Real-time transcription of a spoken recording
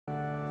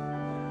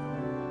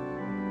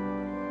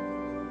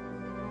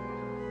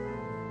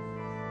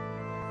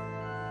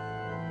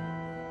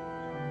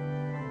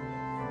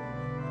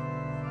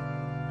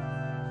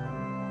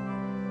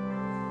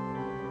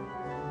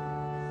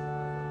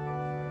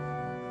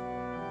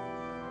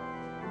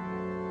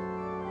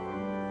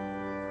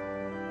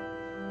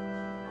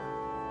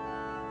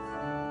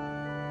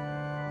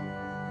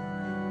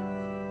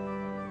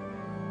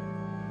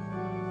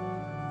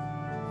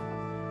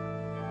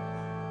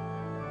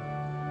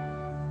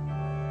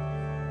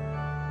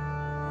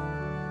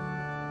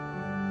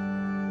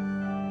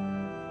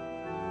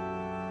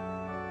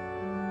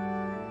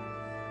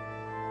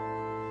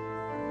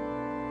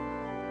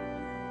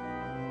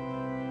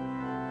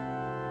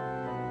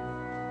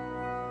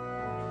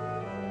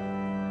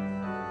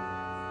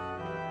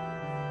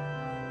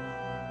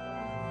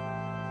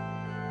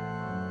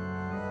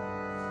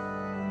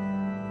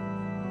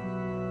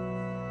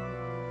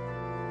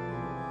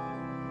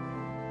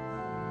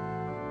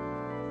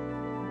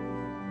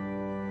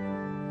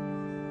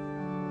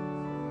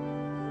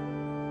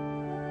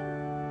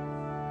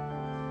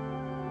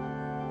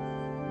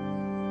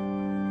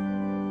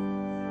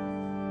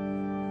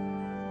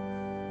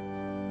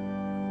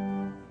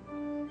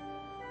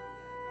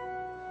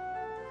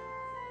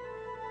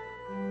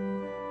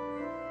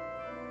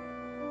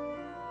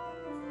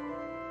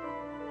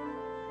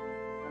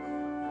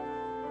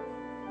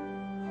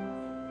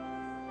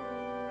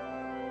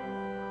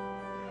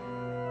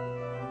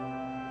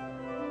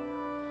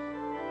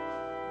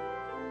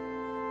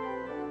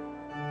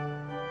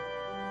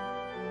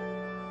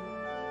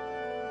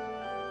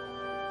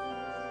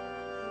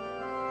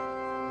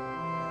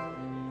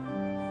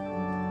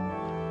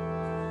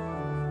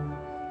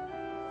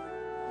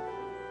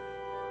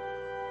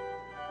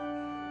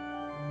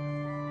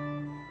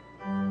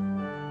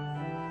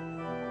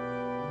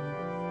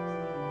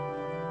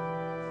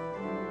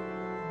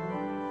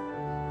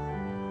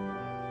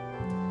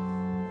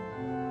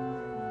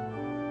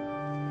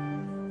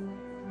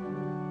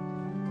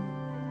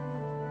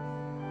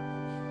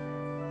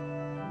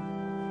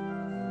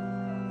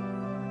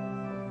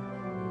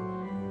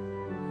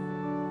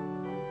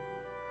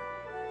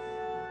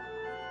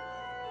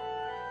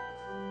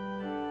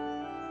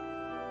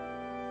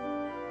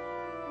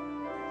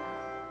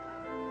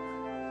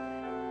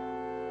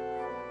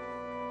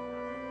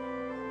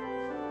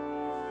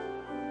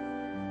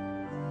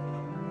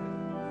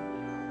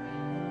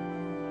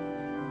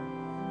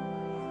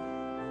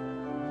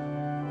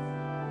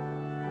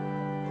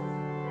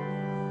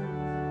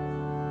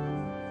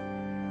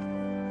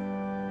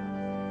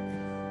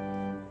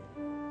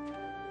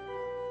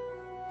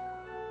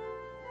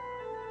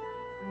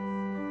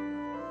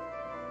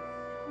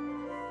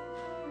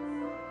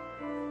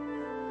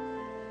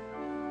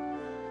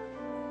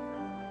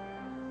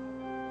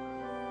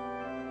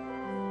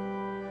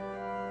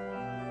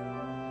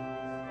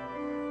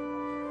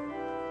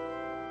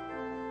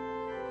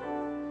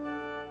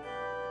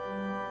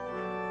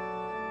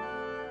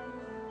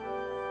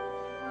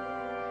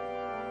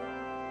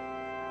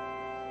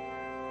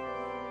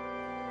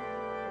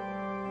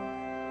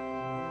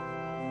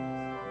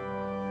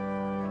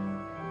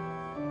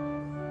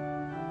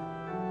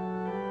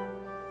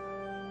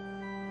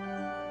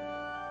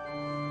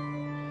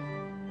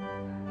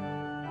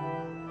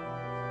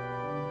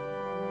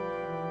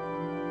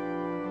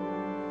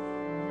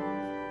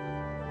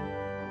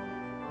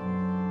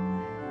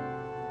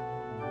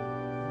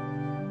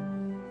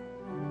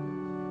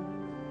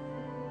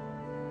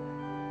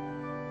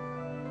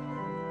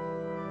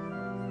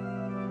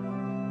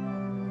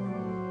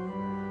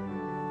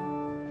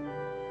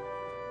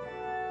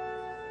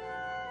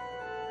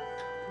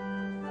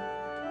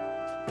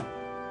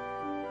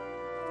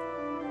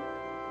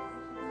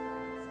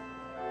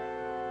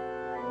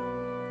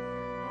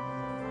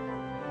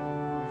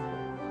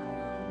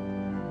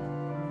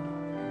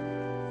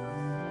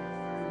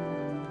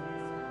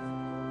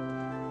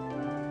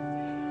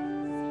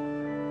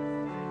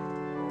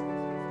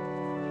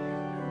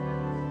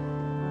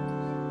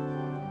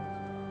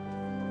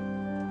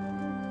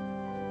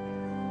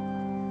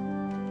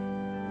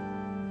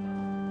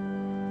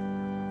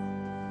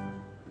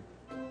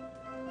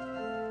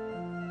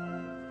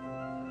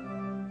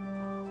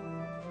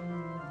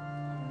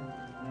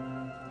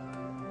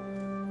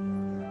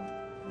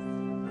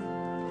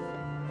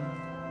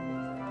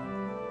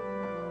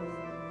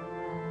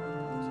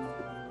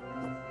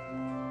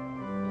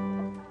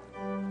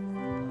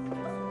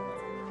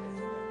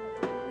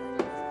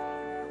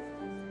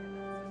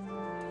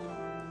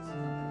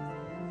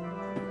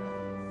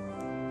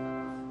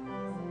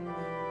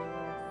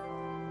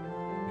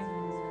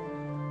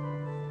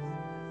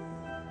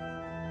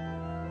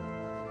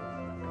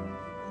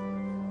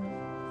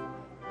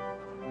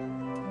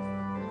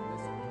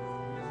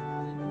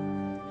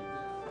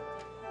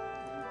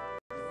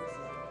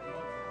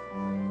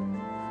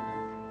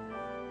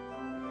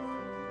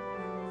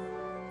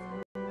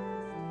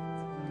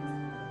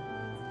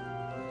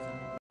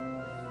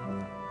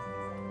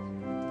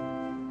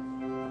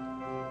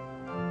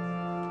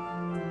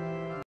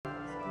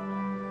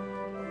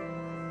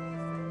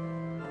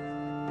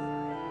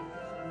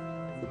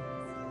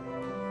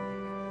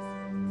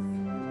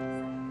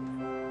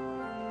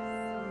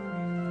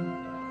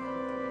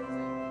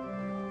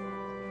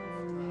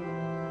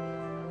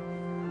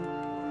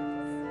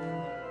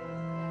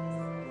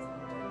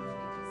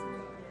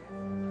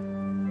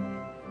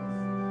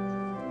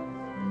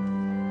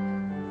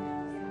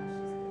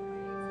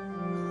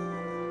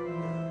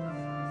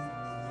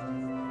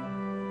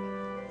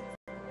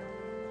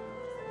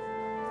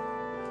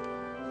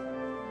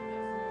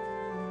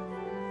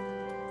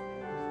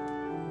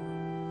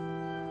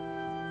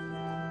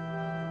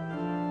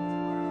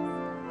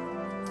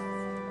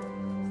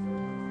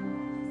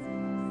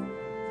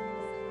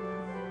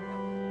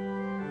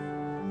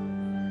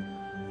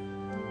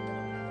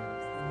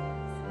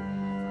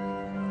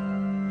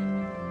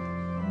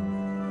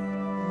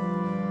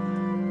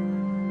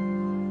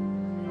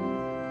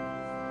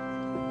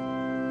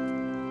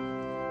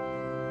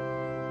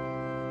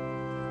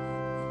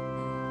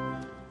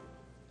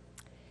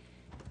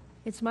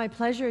It's my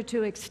pleasure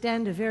to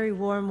extend a very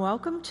warm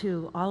welcome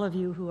to all of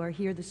you who are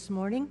here this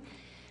morning.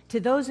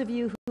 To those of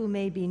you who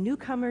may be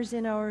newcomers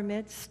in our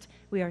midst,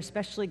 we are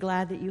especially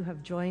glad that you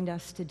have joined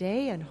us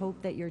today and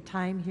hope that your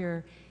time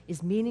here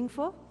is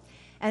meaningful.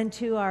 And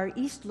to our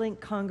East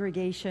Link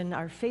congregation,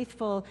 our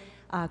faithful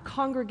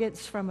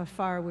congregants from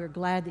afar, we're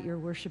glad that you're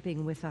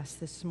worshiping with us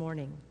this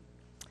morning.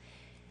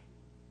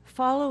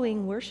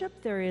 Following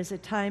worship, there is a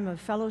time of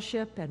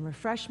fellowship and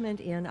refreshment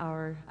in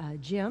our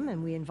gym,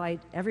 and we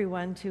invite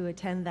everyone to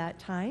attend that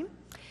time.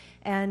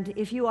 And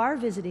if you are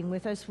visiting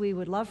with us, we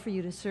would love for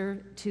you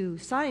to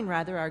sign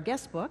our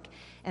guest book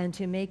and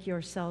to make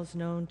yourselves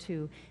known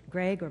to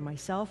Greg or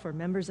myself or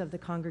members of the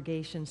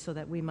congregation so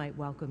that we might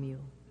welcome you.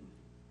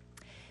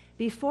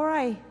 Before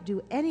I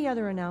do any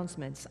other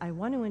announcements, I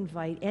want to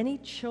invite any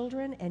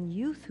children and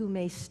youth who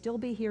may still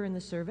be here in the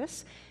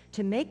service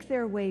to make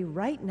their way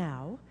right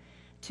now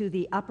to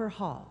the upper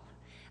hall.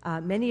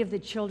 Many of the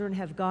children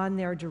have gone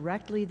there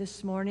directly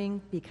this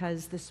morning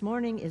because this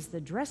morning is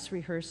the dress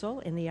rehearsal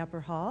in the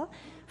upper hall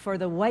for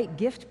the white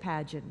gift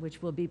pageant,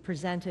 which will be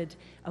presented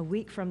a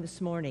week from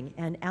this morning.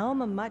 And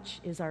Alma Much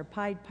is our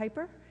Pied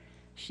Piper.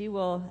 She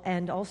will,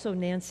 and also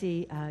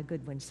Nancy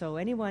Goodwin. So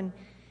anyone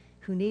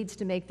who needs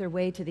to make their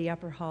way to the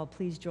upper hall,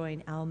 please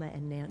join Alma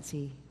and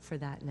Nancy for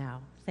that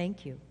now.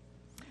 Thank you.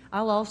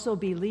 I'll also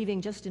be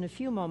leaving just in a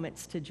few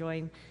moments to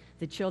join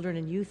the children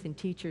and youth and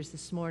teachers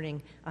this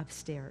morning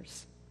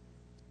upstairs.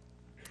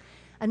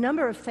 A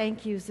number of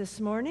thank yous this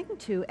morning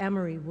to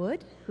Emery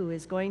Wood, who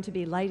is going to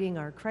be lighting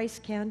our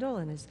Christ candle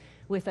and is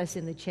with us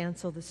in the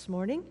chancel this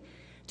morning,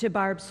 to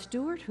Barb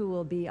Stewart, who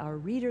will be our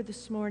reader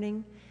this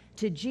morning,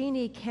 to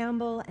Jeannie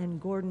Campbell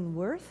and Gordon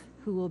Worth,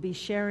 who will be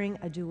sharing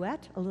a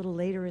duet a little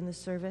later in the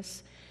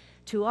service,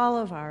 to all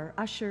of our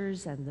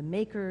ushers and the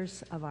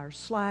makers of our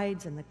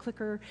slides and the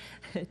clicker,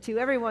 to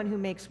everyone who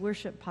makes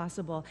worship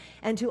possible,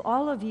 and to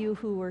all of you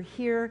who were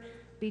here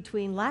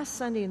between last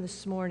Sunday and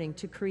this morning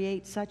to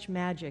create such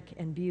magic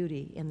and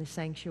beauty in the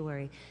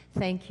sanctuary.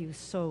 Thank you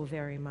so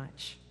very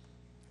much.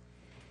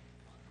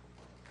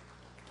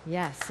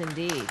 Yes,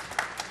 indeed.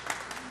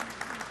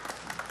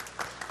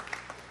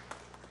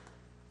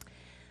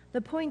 The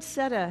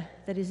poinsettia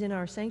that is in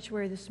our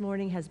sanctuary this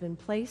morning has been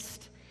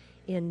placed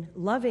in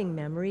loving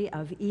memory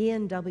of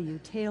Ian W.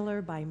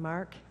 Taylor by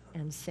Mark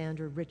and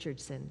Sandra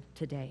Richardson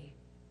today.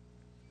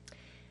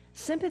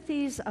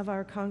 Sympathies of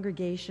our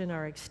congregation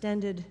are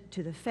extended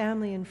to the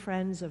family and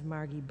friends of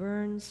Margie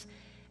Burns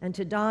and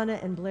to Donna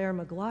and Blair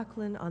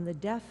McLaughlin on the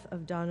death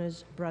of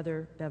Donna's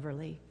brother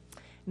Beverly.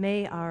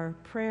 May our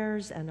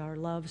prayers and our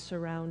love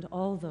surround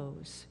all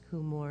those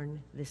who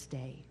mourn this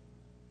day.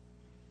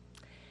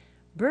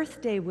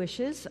 Birthday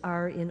wishes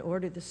are in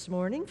order this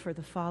morning for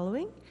the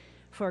following.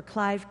 For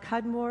Clive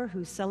Cudmore,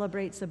 who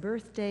celebrates a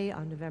birthday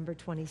on November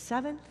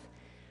 27th,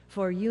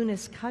 for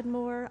Eunice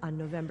Cudmore on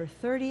November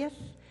 30th,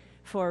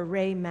 for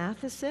Ray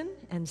Matheson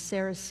and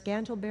Sarah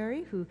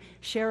Scantleberry, who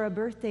share a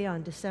birthday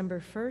on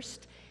December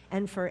 1st,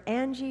 and for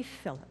Angie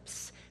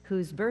Phillips,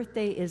 whose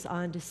birthday is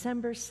on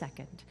December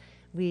 2nd.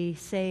 We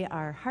say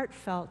our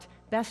heartfelt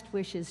best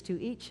wishes to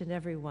each and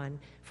every one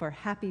for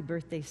happy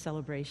birthday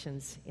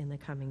celebrations in the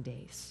coming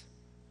days.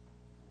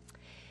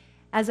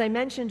 As I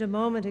mentioned a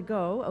moment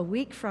ago, a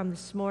week from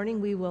this morning,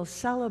 we will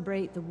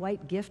celebrate the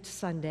White Gift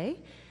Sunday,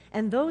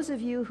 and those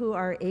of you who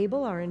are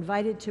able are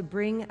invited to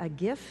bring a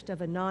gift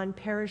of a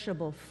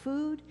non-perishable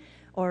food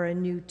or a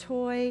new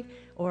toy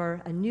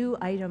or a new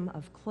item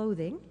of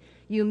clothing.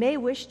 You may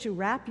wish to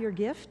wrap your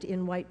gift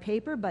in white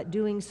paper, but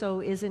doing so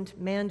isn't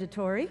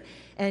mandatory,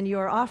 and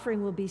your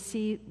offering will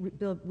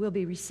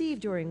be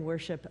received during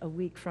worship a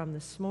week from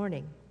this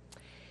morning.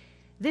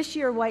 This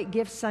year, White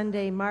Gift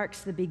Sunday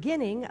marks the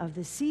beginning of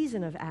the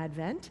season of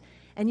Advent,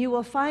 and you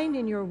will find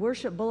in your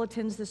worship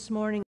bulletins this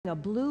morning a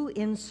blue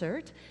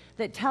insert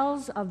that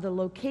tells of the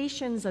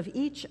locations of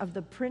each of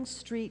the Prince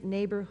Street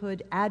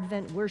neighborhood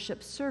Advent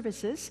worship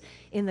services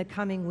in the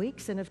coming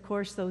weeks. And of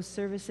course, those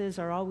services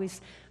are always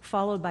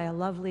followed by a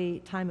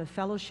lovely time of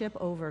fellowship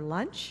over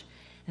lunch.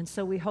 And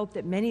so we hope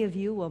that many of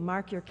you will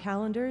mark your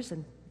calendars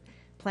and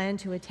plan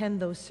to attend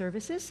those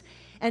services.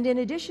 And in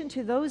addition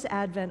to those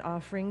Advent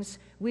offerings,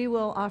 we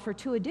will offer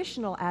 2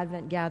 additional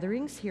Advent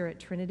gatherings here at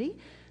Trinity.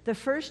 The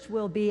first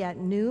will be at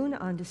noon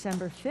on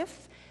December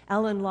 5th.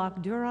 Ellen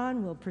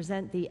Locke-Duran will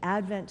present the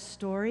Advent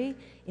story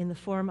in the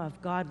form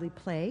of godly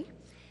play.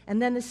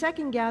 And then the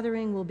second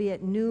gathering will be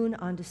at noon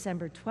on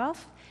December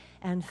 12th.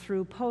 And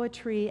through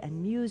poetry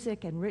and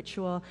music and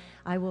ritual,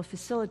 I will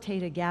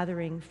facilitate a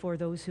gathering for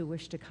those who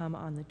wish to come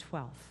on the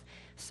 12th.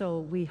 So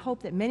we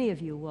hope that many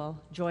of you will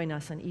join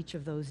us on each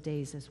of those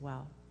days as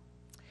well.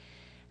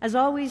 As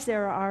always,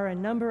 there are a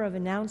number of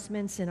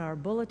announcements in our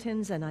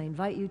bulletins, and I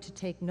invite you to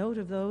take note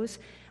of those.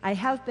 I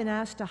have been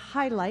asked to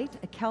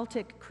highlight a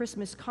Celtic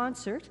Christmas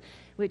concert,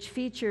 which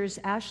features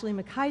Ashley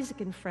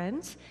McIsaac and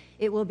friends.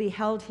 It will be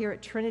held here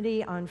at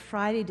Trinity on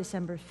Friday,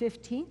 December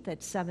 15th at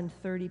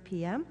 7:30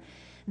 p.m.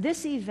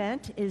 This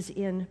event is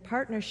in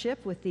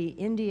partnership with the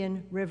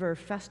Indian River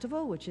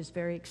Festival, which is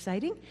very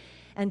exciting.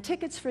 And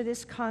tickets for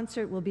this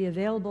concert will be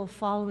available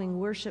following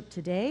worship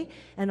today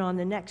and on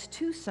the next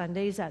 2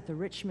 Sundays at the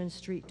Richmond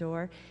Street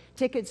door.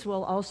 Tickets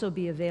will also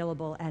be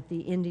available at the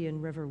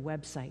Indian River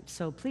website.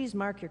 So please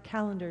mark your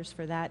calendars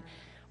for that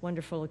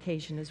wonderful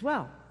occasion as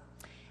well.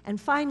 And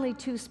finally,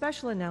 2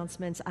 special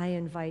announcements. I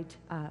invite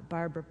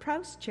Barbara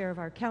Proust, chair of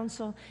our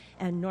council,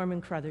 and Norman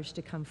Crothers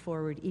to come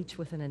forward, each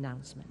with an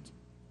announcement.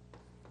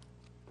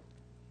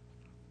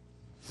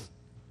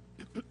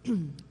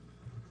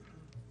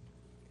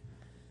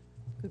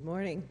 Good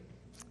morning.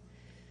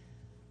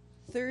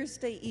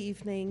 Thursday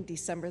evening,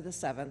 December the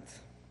 7th,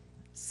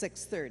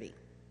 6:30.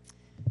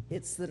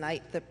 It's the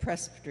night that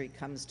Presbytery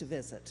comes to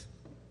visit,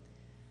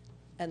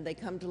 and they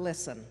come to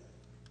listen.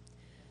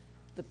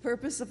 The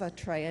purpose of a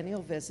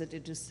triennial visit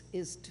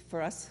is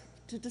for us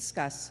to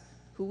discuss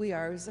who we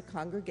are as a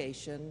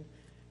congregation,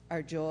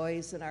 our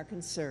joys and our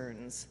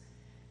concerns.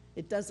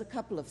 It does a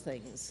couple of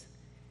things.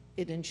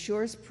 It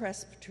ensures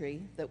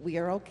Presbytery that we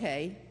are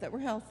okay, that we're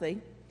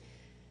healthy,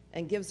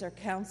 and gives our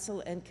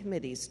council and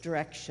committees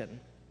direction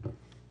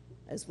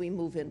as we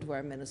move into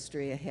our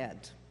ministry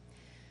ahead.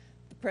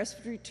 The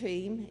Presbytery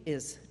team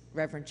is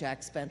Reverend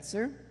Jack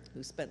Spencer,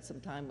 who spent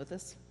some time with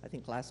us, I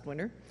think last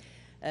winter,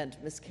 and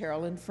Miss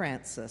Carolyn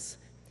Francis.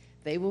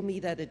 They will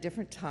meet at a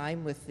different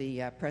time with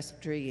the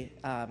Presbytery,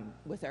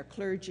 with our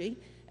clergy,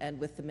 and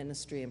with the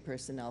Ministry and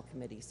Personnel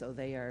Committee. So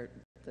the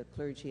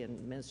clergy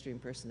and Ministry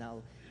and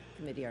Personnel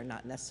Committee are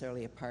not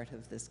necessarily a part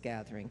of this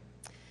gathering.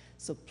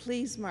 So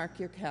please mark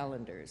your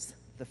calendars.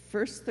 The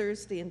first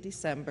Thursday in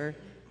December,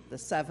 the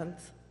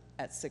 7th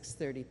at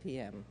 6:30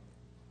 p.m.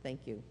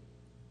 Thank you.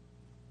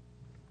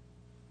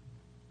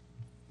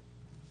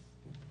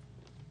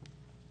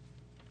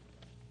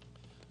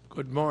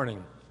 Good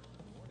morning.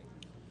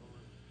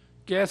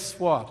 Guess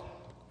what?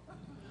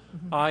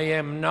 I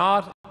am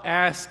not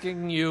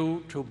asking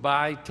you to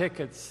buy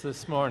tickets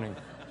this morning.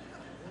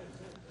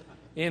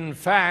 In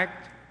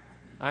fact,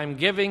 I'm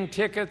giving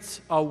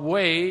tickets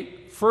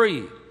away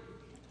free.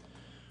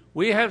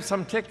 We have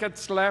some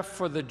tickets left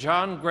for the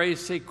John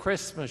Gracie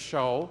Christmas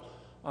show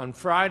on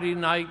Friday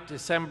night,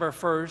 December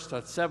 1st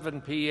at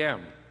 7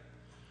 p.m.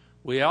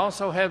 We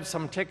also have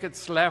some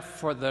tickets left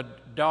for the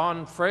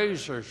Don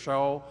Fraser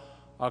show,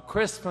 A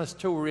Christmas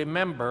to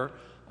Remember,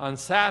 on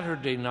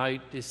Saturday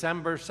night,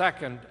 December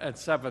 2nd at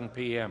 7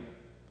 p.m.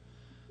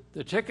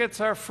 The tickets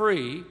are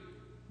free,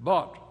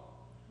 but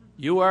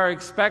you are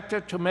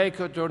expected to make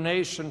a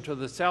donation to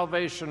the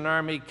Salvation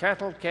Army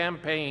Kettle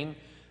Campaign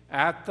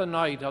at the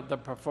night of the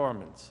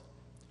performance.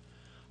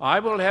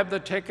 I will have the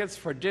tickets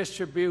for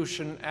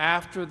distribution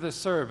after the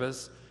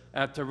service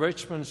at the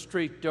Richmond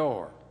Street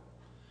door.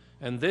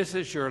 And this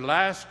is your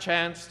last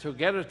chance to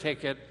get a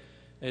ticket,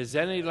 as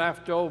any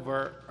left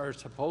over are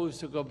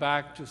supposed to go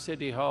back to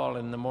City Hall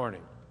in the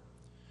morning.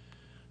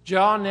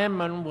 John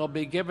Inman will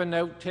be giving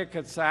out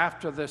tickets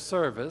after the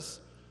service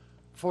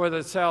for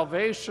the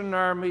Salvation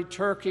Army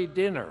Turkey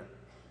Dinner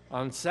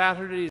on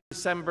Saturday,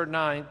 December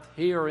 9th,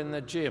 here in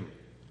the gym.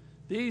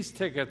 These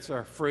tickets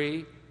are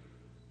free,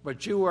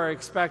 but you are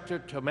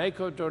expected to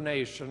make a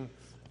donation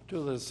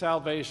to the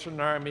Salvation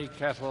Army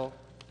Kettle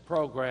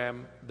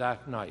program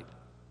that night.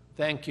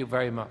 Thank you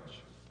very much.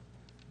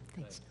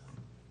 Thanks.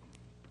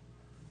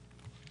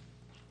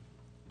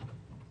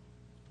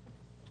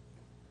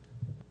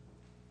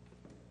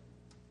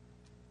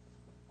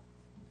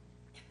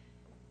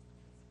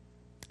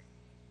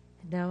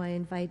 Now I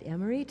invite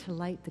Emery to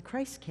light the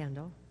Christ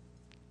candle.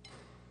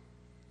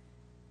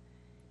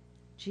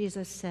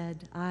 Jesus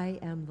said, "I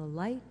am the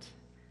light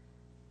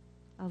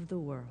of the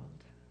world."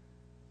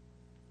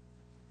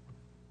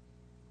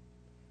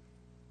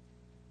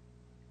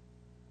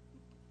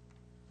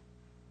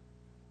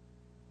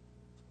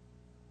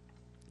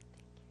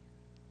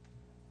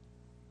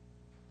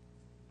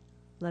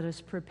 Let us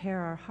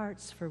prepare our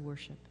hearts for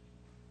worship.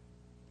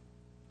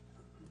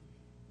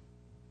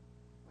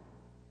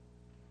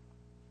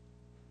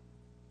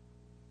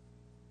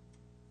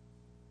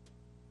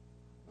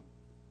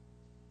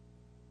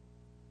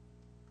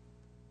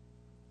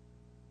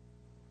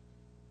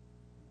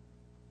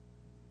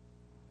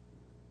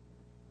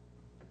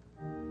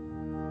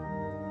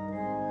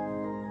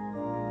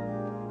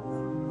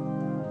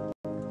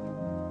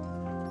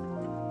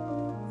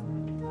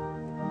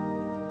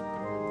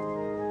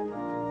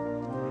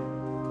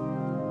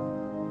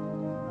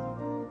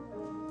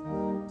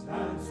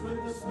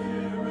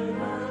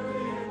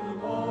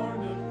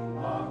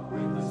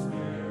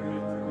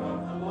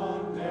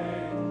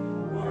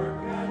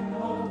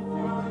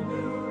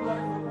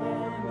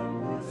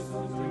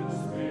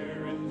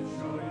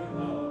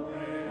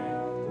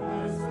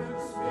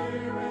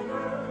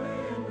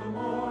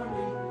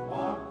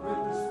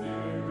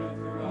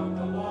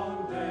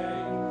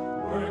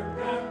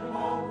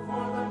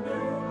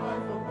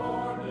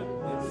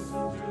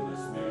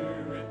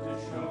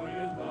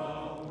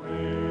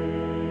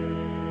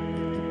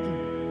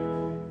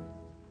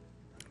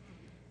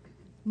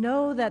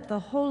 Know that the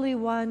Holy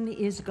One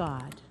is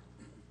God.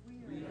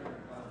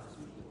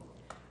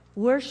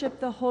 Worship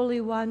the Holy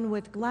One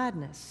with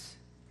gladness.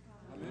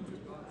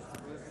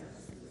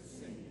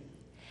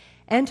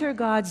 Enter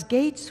God's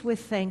gates with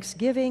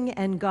thanksgiving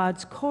and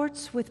God's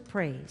courts with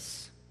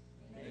praise.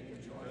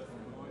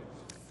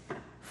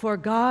 For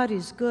God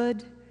is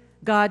good,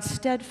 God's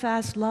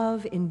steadfast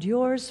love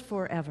endures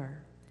forever,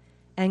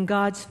 and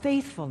God's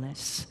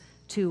faithfulness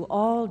to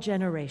all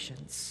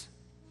generations.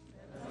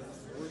 Let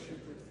us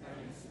worship with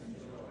thanks and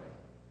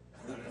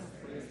joy. Let us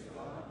praise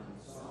God in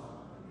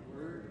song and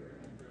word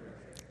and prayer.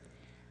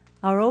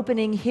 Our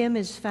opening hymn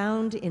is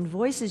found in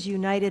Voices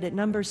United at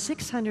number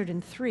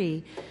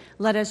 603.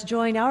 Let us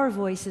join our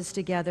voices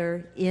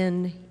together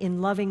in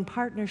loving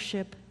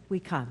partnership we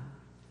come.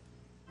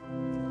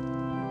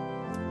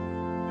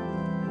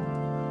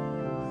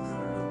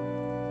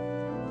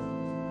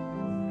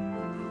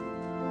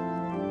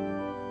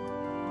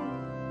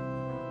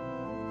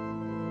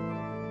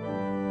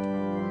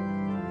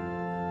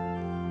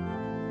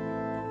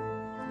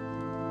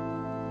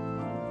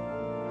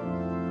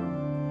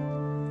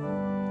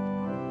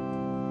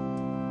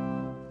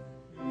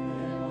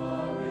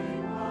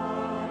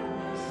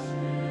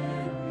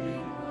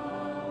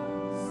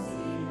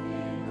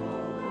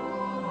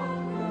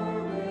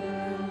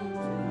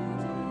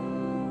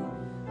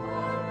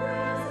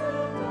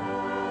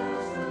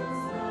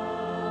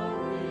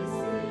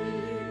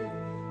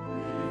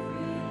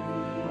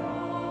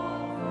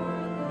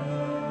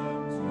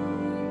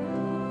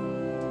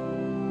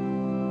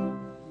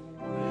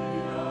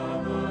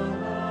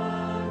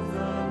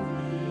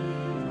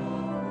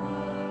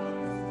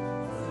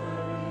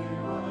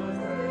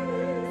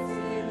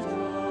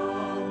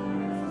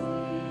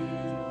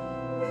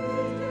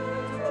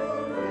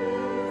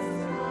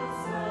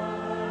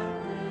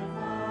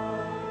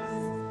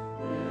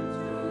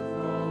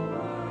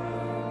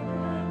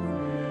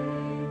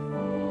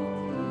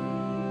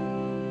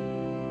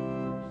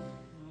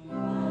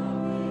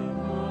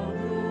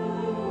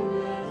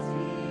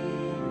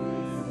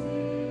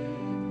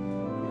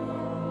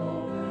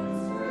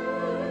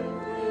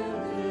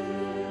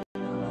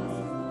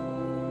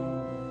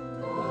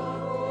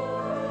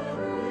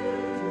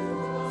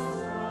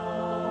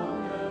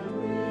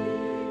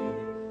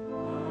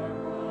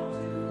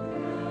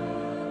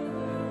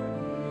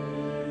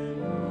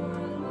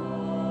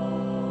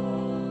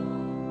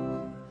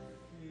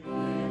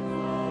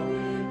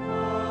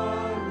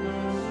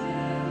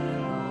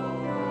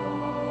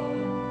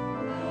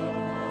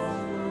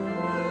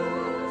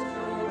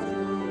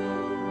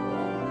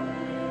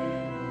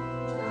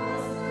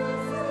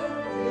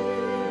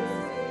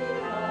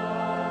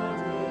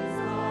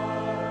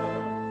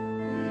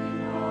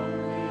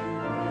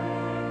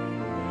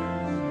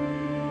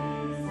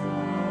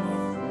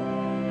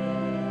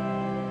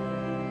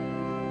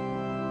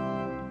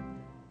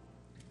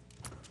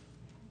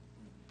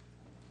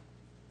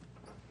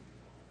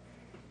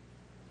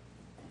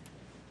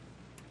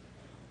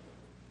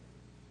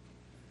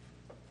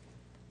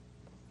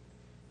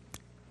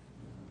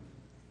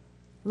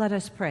 Let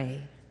us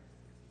pray.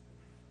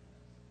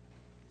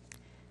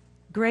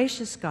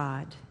 Gracious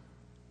God,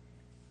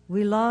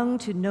 we long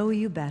to know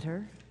you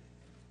better.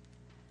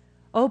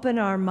 Open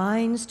our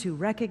minds to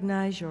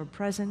recognize your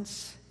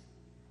presence.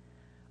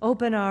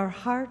 Open our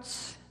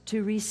hearts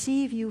to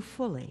receive you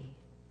fully.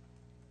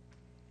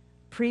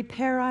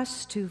 Prepare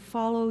us to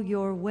follow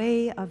your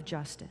way of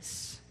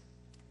justice.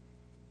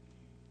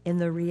 In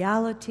the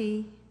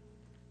reality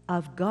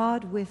of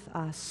God with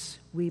us,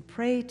 we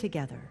pray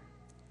together.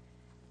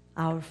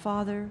 Our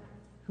Father,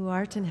 who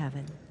art in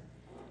heaven,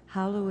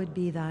 hallowed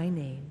be thy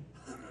name.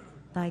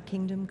 Thy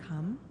kingdom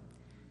come,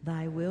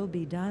 thy will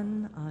be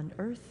done on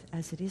earth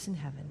as it is in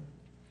heaven.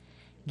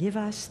 Give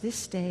us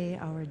this day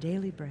our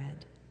daily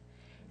bread,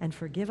 and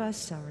forgive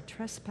us our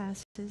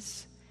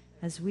trespasses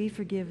as we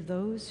forgive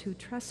those who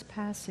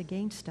trespass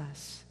against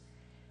us.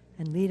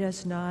 And lead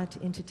us not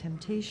into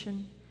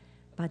temptation,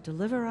 but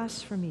deliver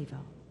us from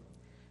evil.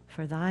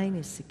 For thine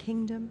is the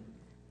kingdom,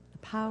 the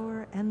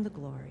power, and the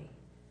glory,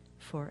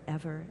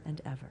 forever and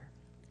ever.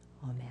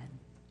 Amen.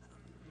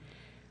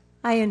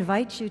 I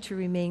invite you to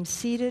remain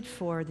seated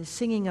for the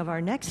singing of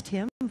our next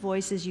hymn,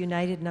 Voices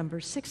United, number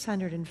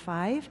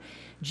 605,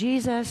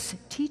 Jesus,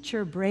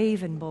 Teacher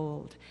Brave and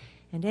Bold.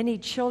 And any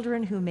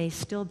children who may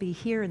still be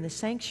here in the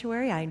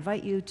sanctuary, I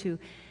invite you to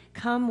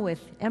come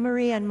with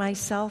Emery and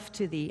myself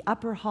to the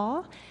upper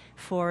hall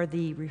for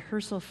the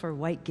rehearsal for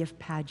White Gift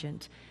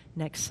Pageant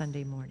next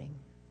Sunday morning.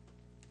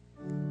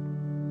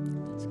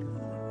 Let's go.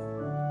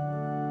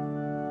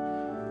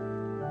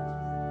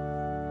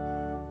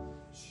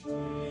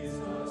 Let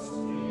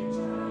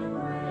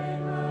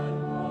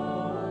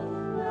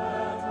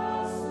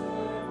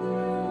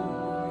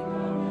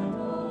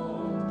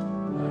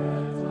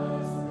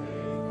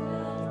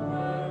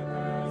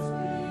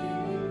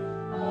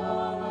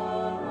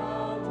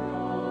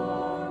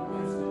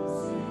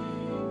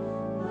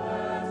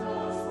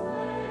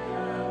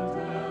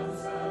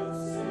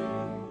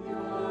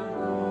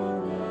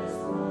us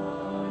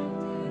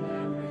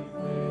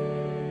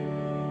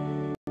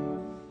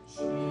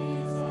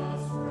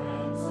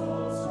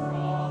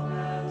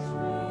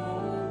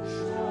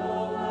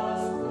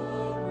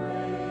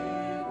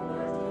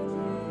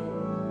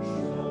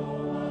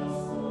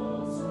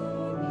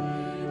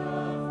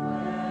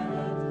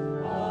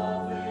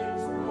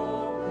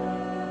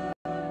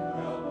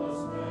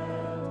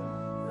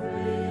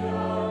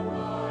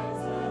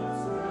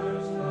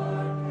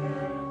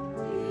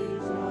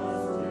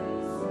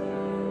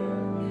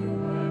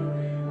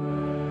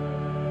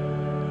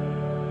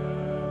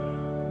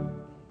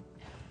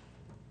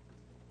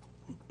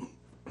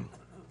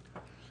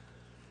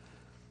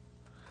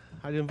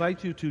I'd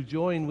invite you to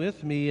join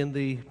with me in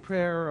the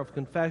prayer of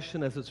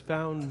confession as it's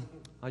found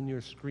on your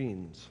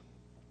screens.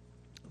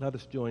 Let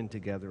us join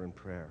together in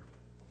prayer.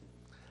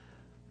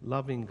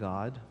 Loving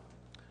God,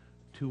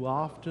 too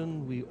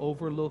often we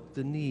overlook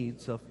the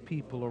needs of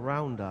people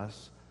around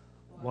us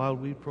while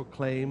we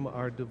proclaim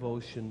our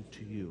devotion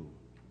to you.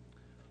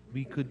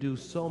 We could do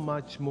so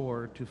much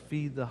more to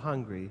feed the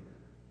hungry,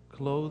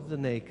 clothe the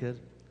naked,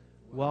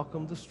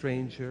 welcome the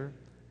stranger,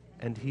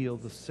 and heal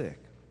the sick.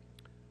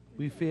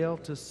 We fail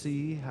to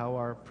see how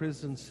our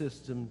prison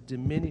system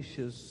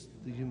diminishes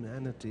the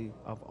humanity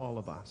of all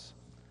of us,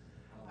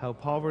 how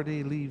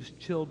poverty leaves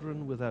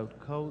children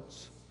without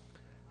coats,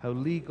 how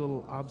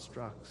legal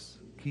obstructs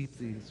keep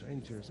the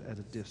strangers at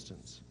a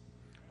distance.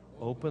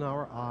 Open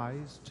our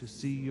eyes to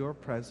see your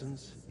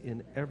presence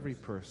in every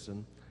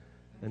person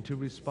and to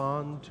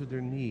respond to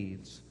their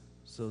needs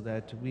so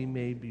that we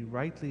may be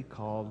rightly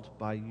called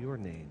by your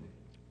name.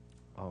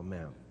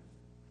 Amen.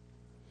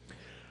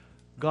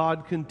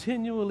 God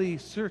continually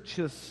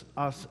searches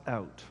us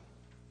out.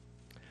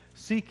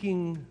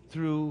 Speaking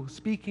through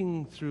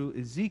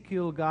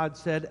Ezekiel, God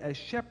said, as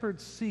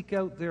shepherds seek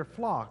out their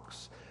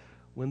flocks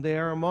when they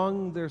are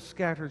among their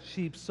scattered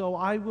sheep, so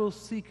I will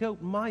seek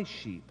out my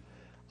sheep.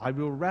 I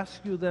will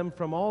rescue them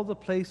from all the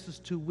places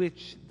to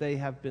which they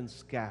have been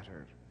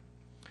scattered.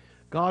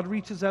 God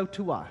reaches out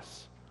to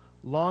us,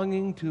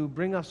 longing to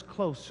bring us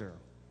closer.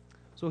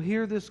 So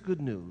hear this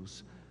good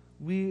news.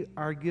 We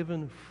are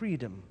given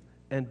freedom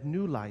and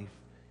new life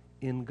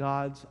in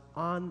God's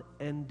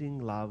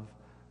unending love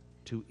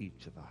to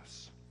each of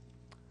us.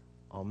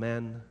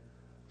 Amen.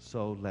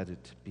 So let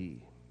it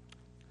be.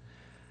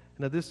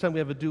 And at this time we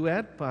have a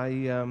duet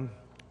by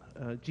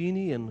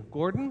Jeannie and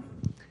Gordon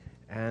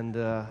and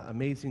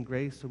Amazing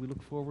Grace. So we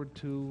look forward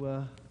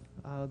to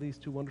these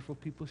two wonderful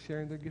people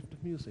sharing their gift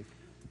of music.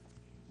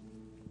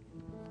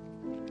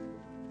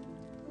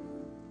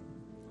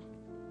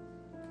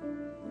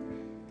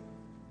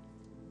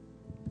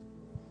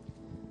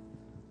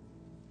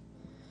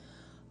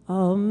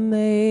 Amazing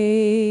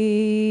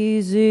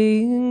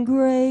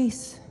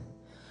grace,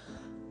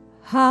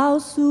 how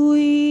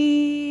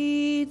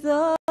sweet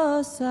the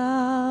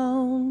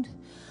sound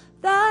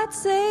that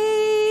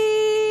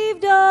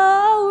saved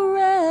a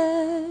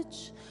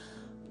wretch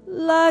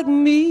like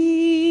me.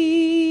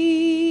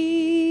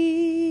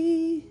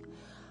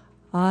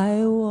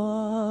 I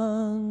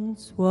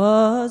once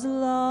was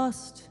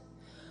lost,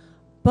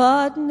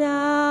 but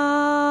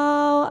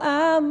now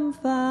am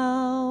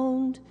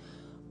found.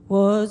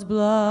 Was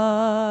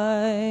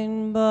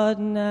blind, but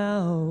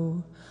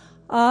now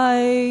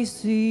I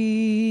see.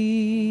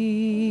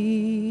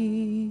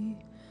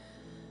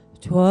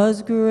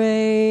 'Twas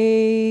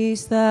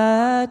grace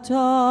that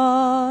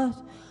taught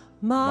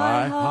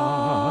my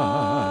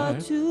heart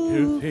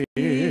to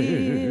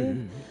fear,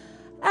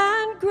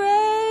 and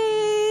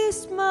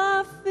grace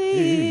my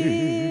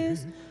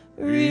fears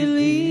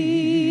relieved.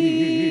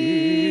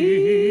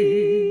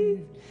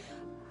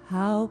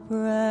 How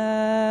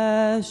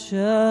precious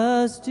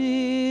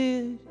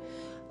did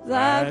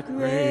that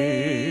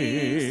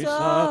grace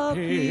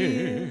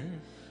appear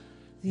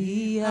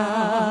the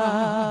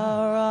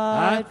hour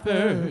I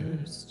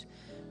first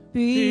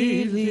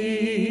believed.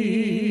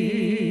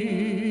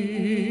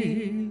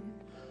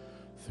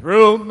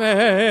 Through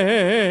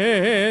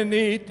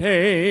many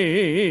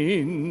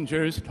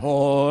dangers,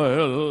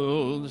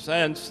 toils,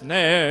 and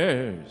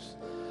snares,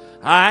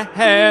 I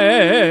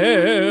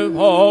have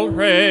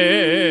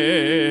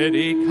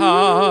already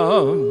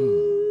come.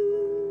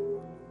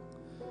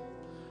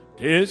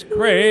 'Tis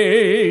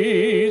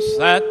grace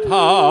that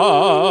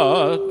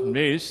taught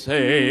me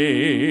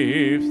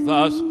safe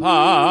thus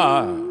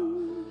far,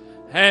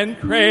 and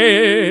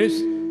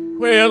grace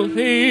will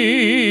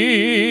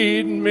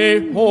lead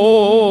me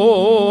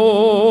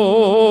home.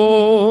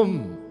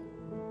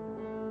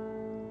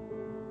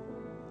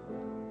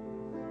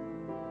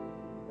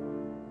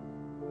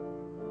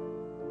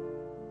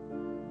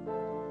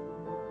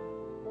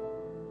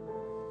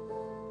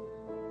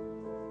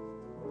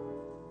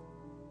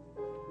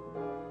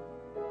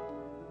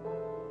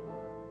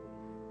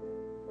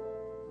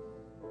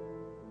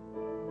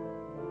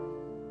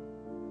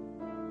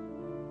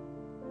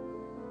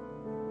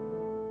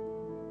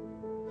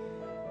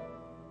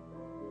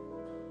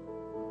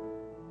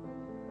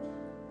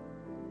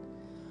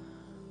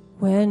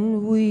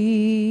 When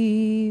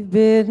we've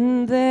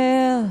been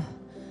there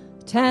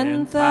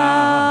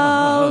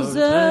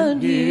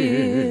 10,000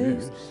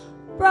 years,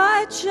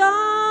 bright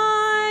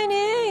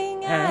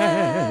shining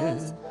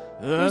as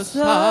the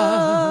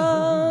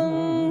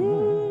sun,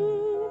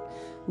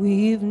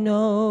 we've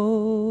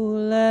no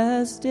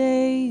less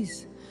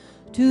days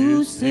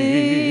to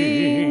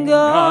sing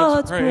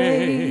God's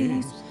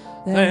praise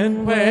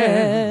than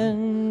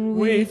when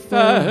we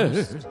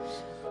first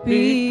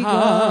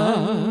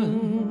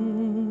begun.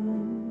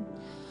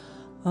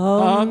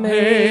 Amazing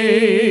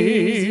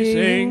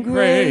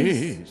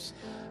grace,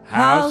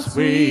 how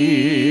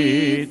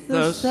sweet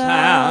the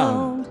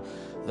sound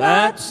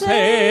that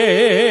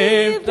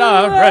saved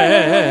a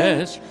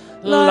wretch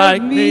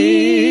like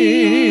me.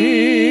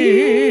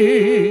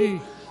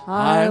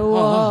 I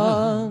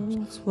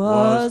once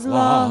was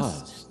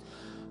lost,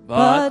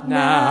 but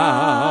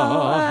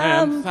now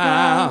am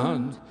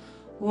found,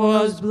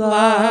 was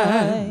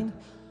blind,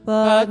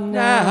 but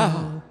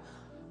now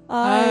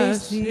I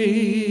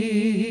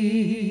see.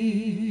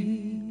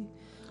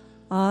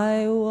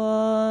 I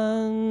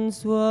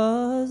once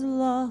was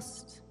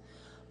lost,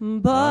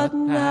 but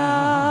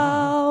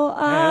now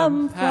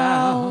am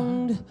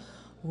found,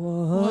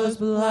 was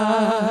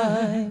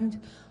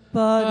blind,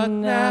 but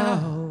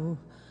now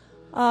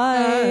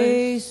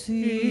I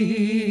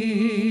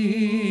see.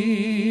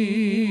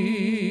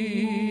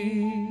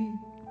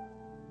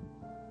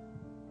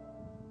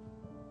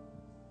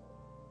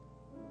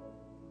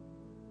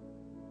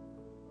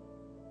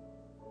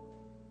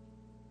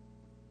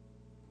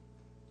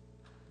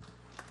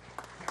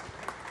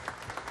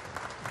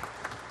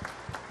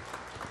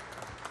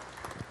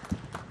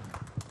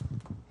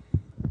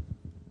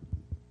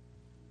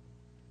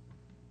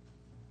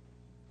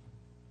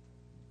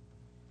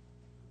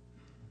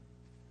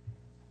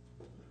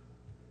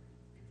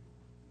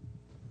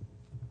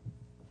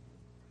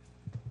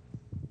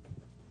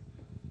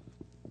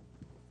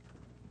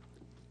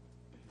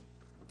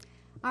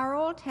 Our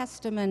Old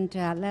Testament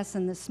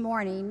lesson this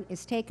morning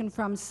is taken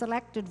from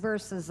selected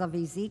verses of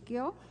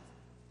Ezekiel.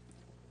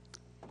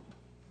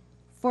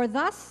 For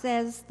thus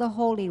says the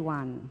Holy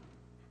One,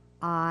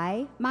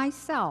 I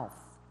myself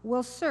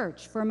will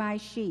search for my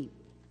sheep,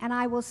 and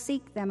I will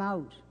seek them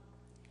out.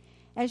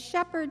 As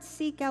shepherds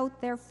seek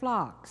out their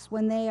flocks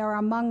when they are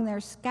among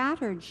their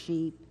scattered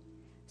sheep,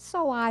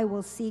 so I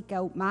will seek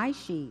out my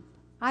sheep.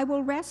 I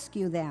will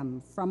rescue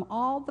them from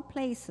all the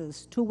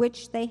places to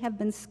which they have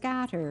been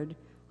scattered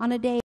on a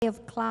day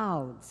of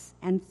clouds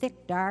and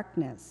thick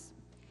darkness.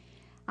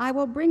 I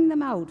will bring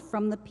them out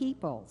from the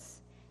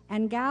peoples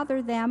and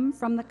gather them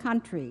from the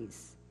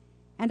countries,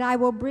 and I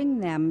will bring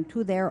them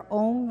to their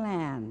own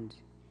land,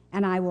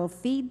 and I will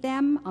feed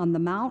them on the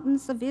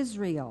mountains of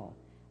Israel,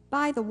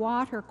 by the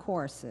water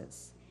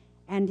courses,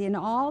 and in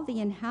all the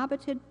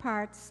inhabited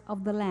parts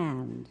of the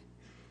land.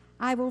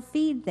 I will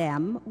feed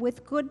them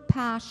with good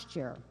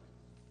pasture.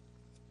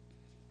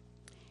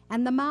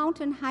 And the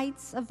mountain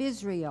heights of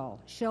Israel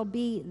shall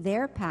be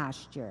their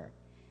pasture.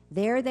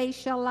 There they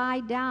shall lie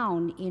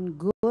down in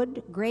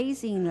good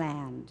grazing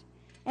land,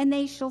 and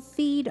they shall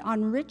feed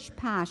on rich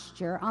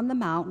pasture on the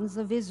mountains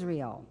of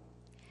Israel.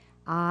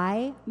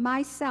 I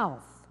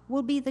myself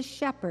will be the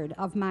shepherd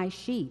of my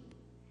sheep,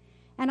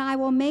 and I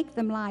will make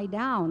them lie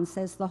down,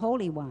 says the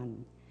Holy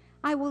One.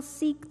 I will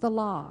seek the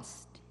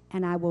lost,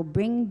 and I will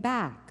bring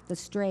back the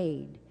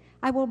strayed.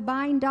 I will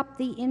bind up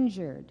the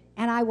injured,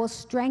 and I will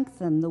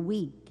strengthen the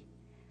weak.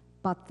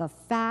 But the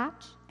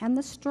fat and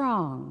the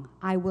strong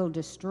I will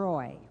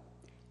destroy.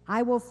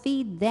 I will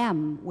feed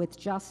them with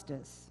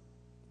justice.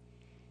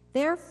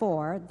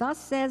 Therefore, thus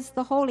says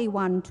the Holy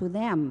One to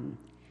them,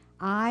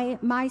 I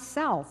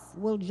myself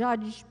will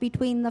judge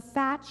between the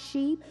fat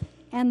sheep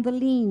and the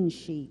lean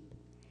sheep.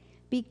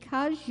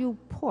 Because you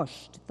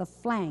pushed the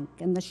flank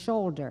and the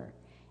shoulder,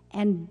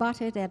 and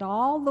butted at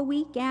all the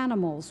weak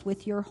animals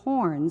with your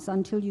horns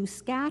until you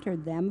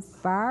scattered them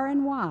far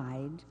and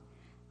wide,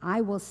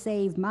 I will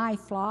save my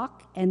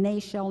flock, and they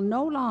shall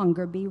no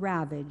longer be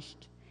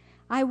ravaged.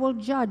 I will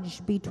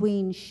judge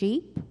between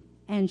sheep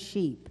and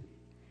sheep.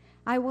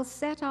 I will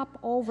set up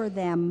over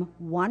them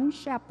one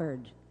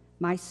shepherd,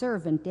 my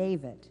servant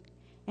David,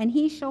 and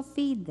he shall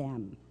feed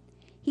them.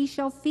 He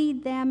shall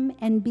feed them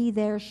and be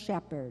their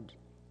shepherd,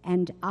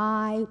 and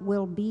I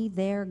will be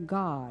their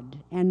God,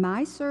 and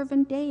my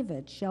servant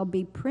David shall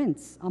be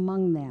prince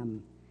among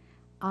them.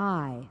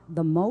 I,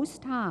 the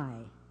Most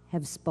High,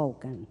 have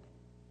spoken.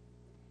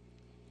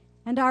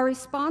 And our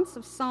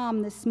responsive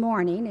psalm this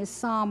morning is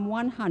Psalm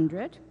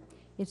 100.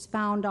 It's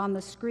found on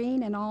the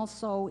screen and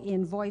also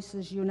in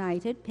Voices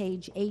United,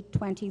 page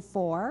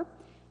 824.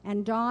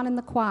 And Dawn and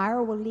the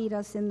choir will lead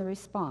us in the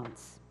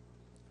response.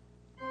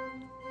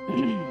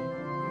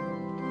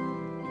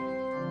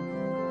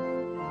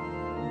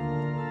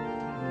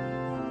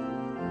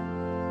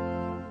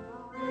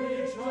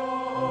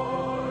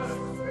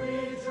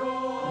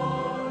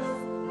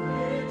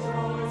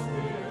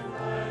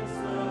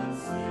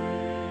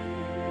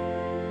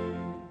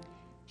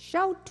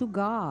 Shout to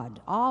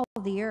God, all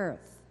the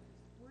earth.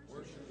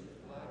 Worship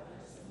with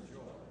gladness and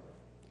joy.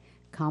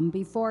 Come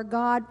before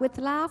God with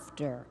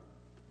laughter.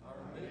 Our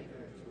Maker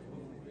to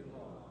whom we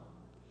belong.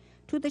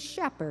 To the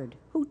shepherd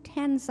who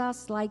tends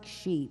us like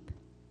sheep.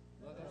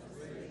 Let us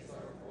raise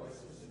our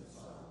voices in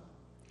song.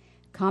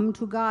 Come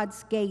to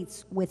God's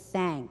gates with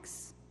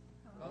thanks.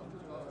 Come to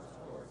God's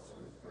courts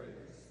with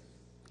praise.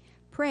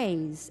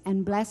 Praise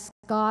and bless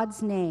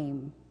God's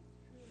name.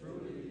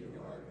 Truly you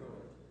are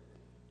good.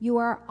 You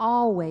are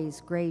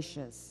always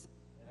gracious.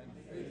 And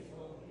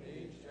faithful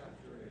age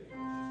after age.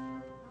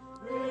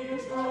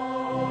 Rejoice,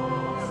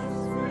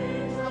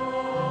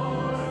 rejoice,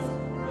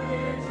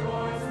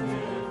 rejoice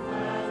with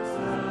thanks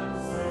and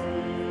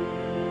sing.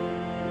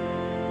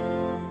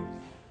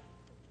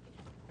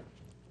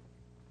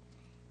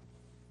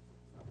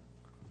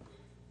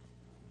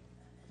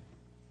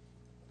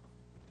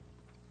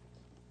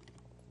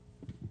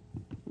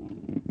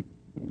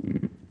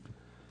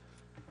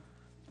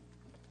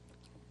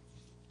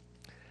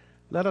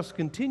 Let us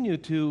continue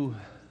to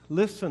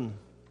listen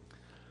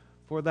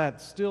for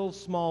that still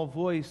small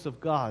voice of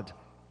God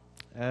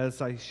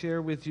as I share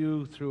with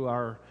you through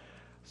our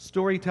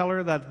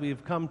storyteller that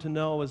we've come to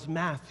know as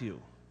Matthew.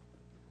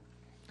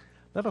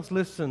 Let us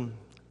listen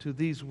to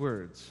these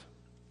words.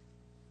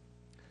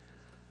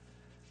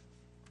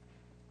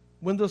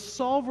 When the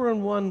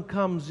Sovereign One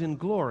comes in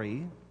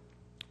glory,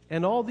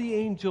 and all the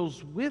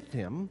angels with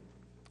him,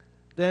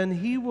 then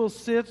he will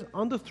sit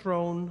on the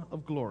throne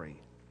of glory.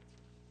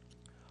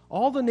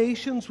 All the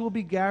nations will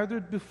be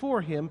gathered before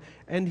him,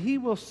 and he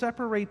will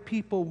separate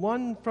people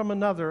one from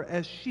another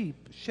as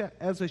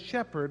a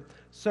shepherd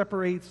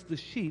separates the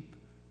sheep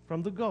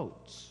from the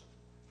goats.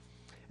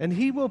 And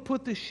he will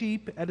put the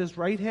sheep at his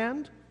right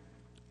hand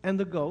and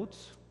the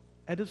goats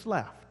at his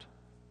left.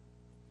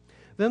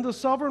 Then the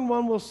Sovereign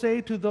One will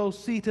say to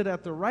those seated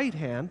at the right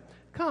hand,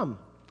 "Come,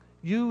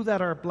 you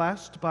that are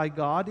blessed by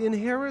God,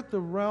 inherit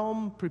the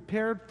realm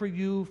prepared for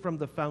you from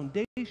the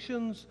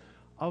foundations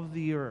of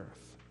the earth.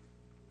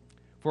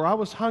 For I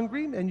was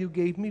hungry, and you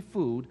gave me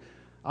food.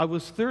 I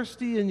was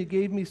thirsty, and you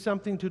gave me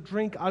something to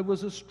drink. I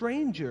was a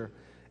stranger,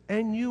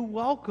 and you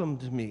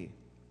welcomed me.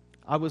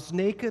 I was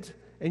naked,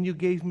 and you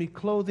gave me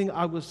clothing.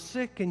 I was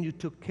sick, and you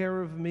took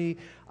care of me.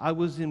 I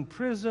was in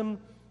prison,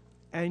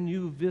 and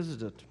you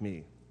visited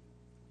me."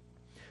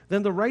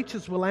 Then the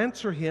righteous will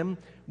answer him,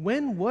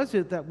 "When was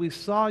it that we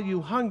saw you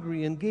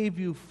hungry and gave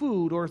you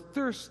food, or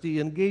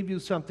thirsty and gave you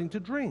something to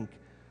drink?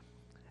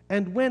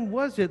 And when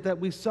was it that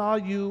we saw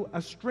you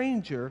a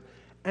stranger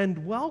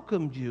and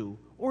welcomed you,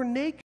 or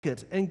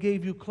naked and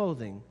gave you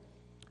clothing?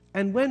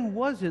 And when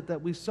was it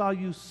that we saw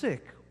you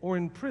sick or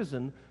in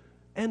prison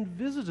and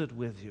visited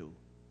with you?"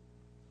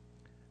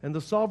 And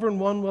the Sovereign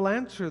One will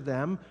answer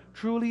them,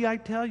 "Truly I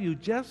tell you,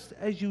 just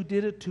as you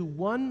did it to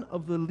one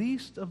of the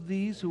least of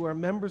these who are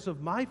members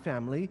of my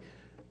family,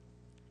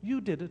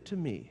 you did it to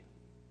me."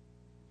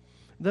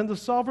 Then the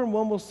Sovereign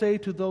One will say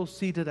to those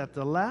seated at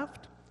the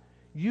left,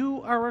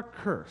 "You are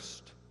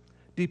accursed.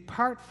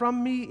 Depart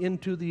from me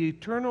into the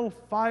eternal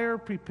fire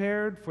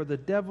prepared for the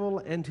devil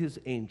and his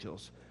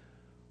angels.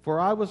 For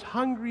I was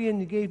hungry, and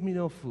you gave me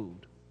no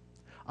food.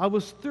 I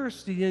was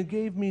thirsty, and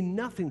gave me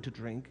nothing to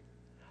drink.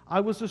 I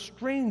was a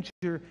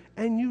stranger,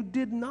 and you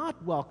did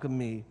not welcome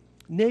me.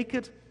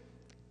 Naked,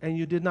 and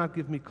you did not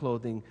give me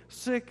clothing.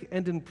 Sick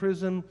and in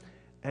prison,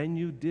 and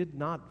you did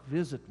not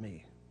visit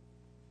me."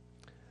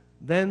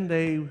 Then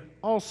they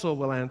also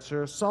will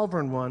answer,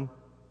 "Sovereign One,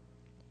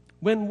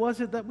 when was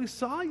it that we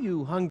saw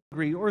you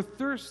hungry, or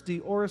thirsty,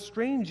 or a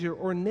stranger,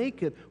 or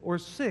naked, or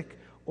sick,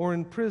 or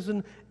in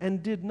prison,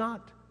 and did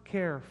not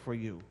care for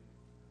you?"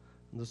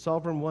 And the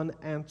Sovereign One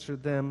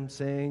answered them,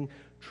 saying,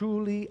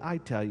 "Truly I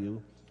tell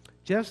you,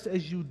 just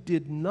as you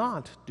did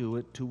not do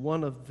it to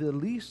one of the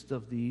least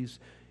of these,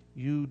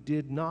 you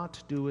did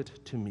not do it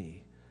to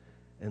me.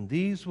 And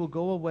these will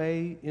go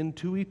away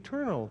into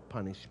eternal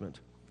punishment,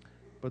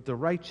 but the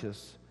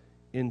righteous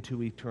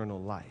into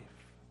eternal life."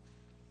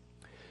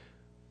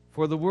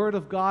 For the Word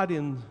of God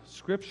in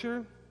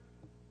Scripture,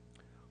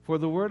 for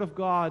the Word of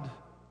God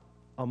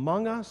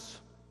among us,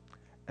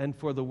 and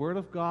for the Word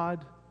of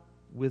God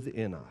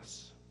within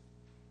us.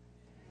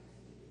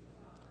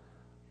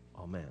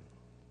 Amen.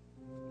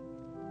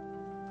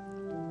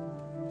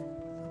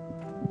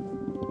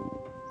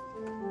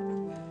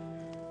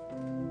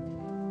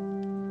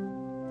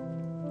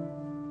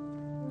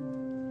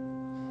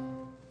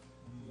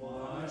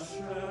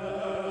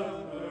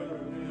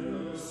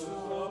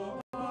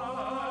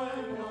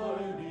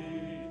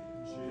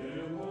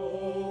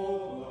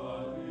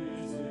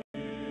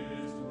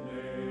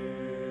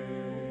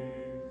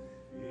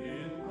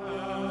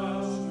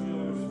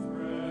 Pastures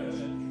fresh,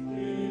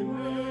 he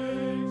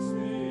makes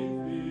me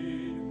feel.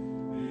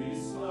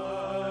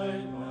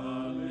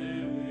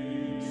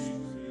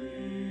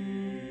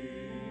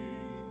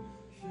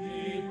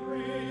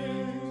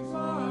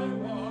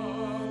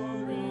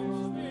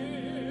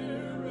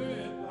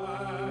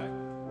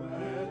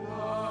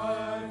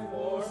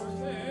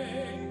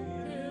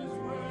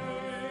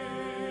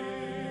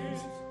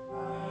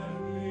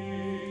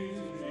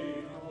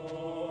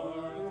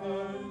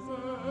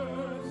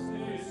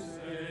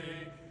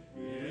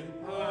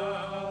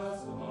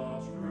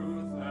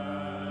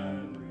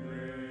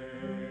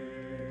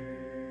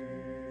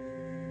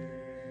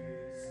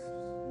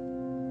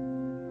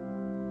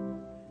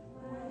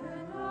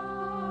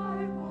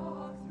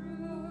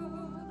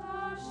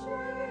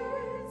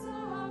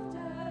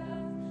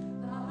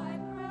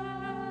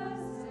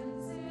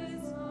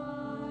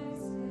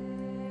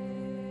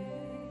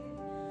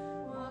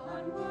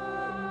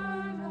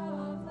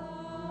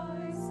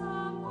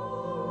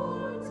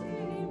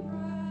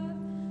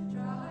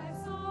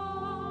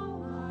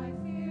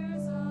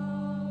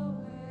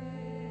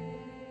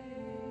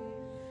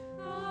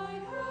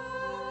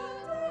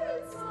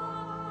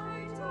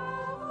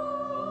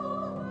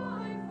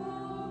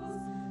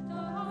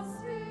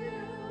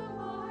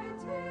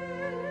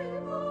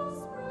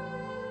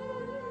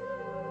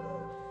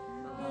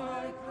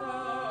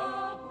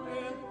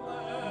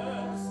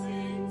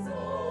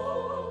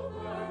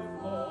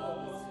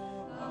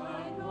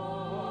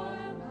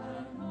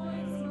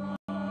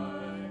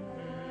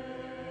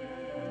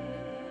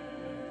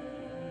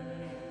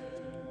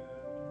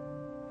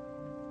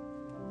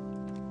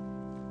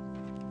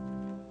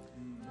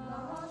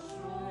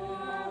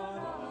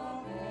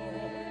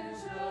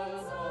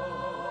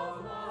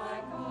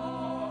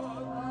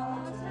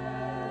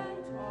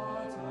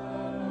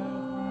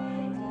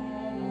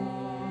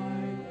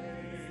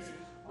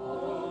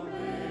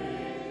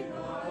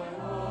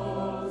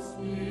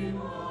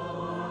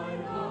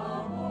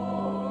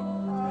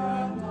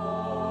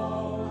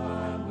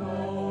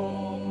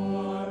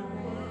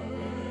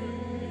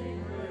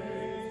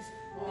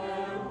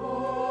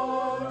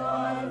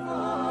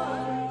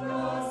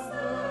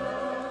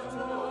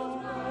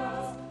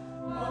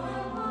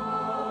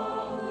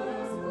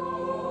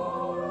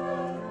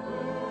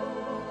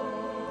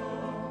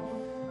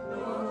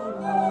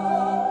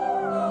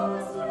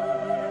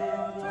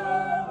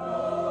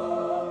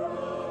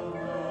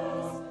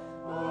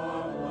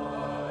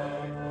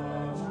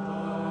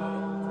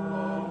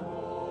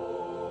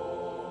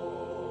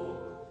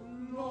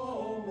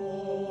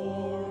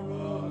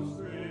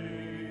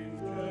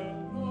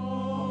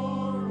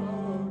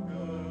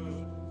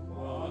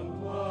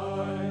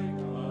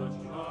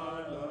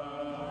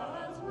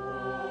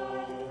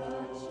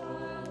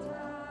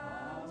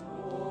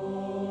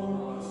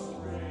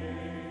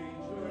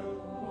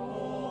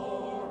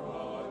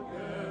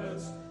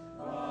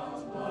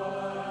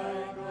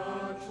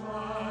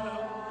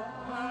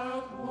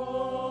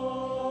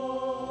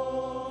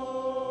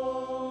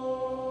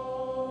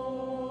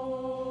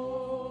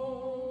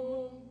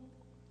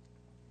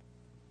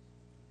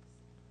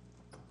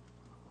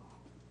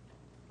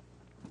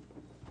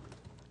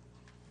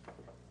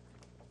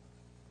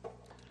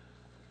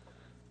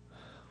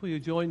 Will you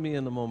join me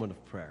in a moment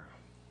of prayer?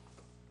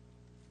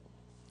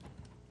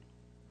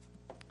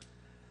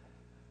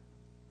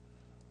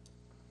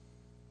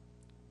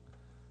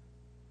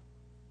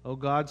 Oh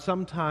God,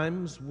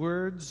 sometimes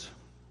words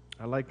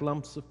are like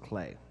lumps of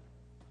clay.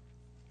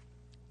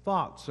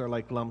 Thoughts are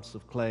like lumps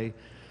of clay.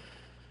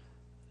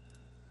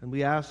 And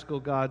we ask, oh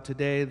God,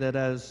 today that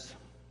as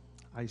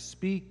I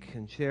speak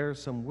and share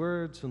some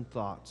words and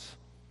thoughts,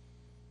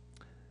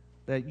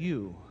 that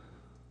you,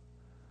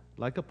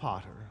 like a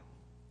potter,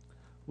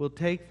 will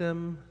take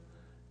them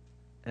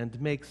and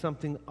make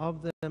something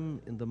of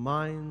them in the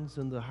minds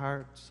and the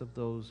hearts of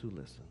those who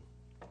listen.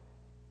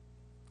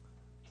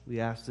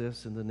 We ask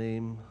this in the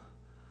name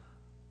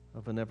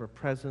of an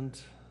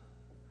ever-present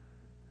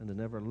and an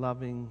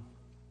ever-loving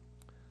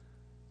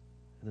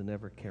and an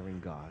ever-caring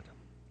God.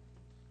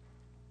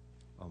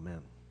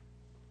 Amen.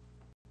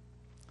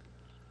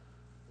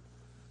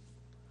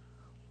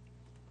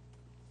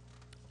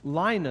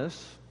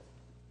 Linus,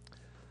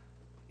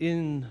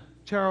 in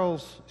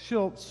Charles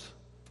Schulz's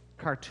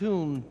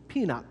cartoon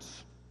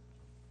Peanuts,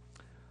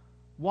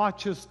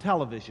 watches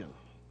television.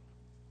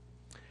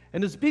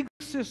 And his big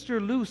sister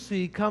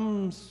Lucy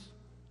comes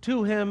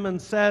to him and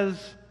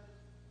says,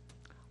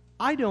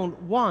 I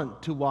don't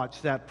want to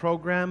watch that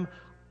program.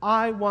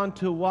 I want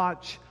to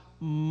watch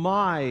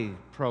my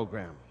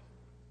program.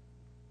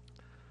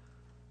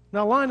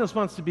 Now Linus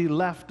wants to be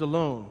left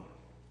alone.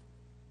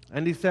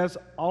 And he says,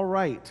 all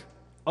right,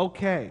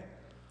 okay.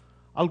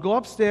 I'll go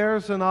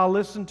upstairs and I'll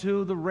listen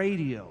to the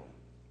radio.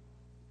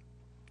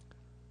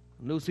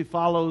 Lucy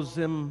follows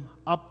him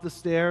up the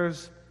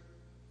stairs.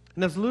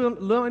 And as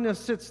Linus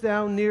sits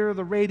down near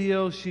the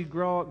radio, she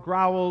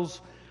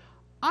growls,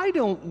 I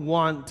don't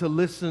want to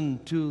listen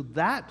to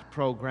that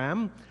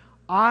program.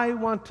 I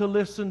want to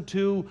listen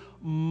to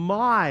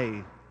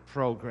my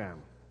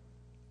program.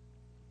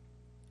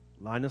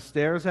 Linus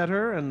stares at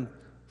her and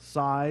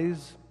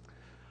sighs.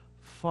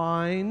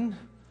 Fine,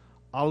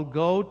 I'll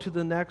go to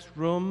the next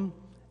room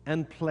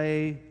and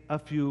play a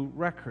few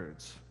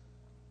records.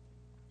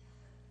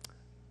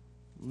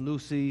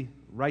 Lucy,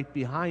 right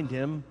behind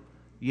him,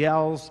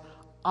 yells,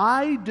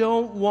 I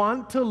don't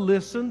want to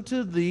listen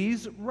to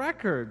these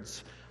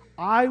records.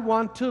 I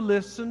want to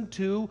listen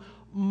to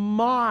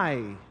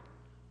my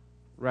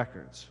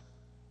records.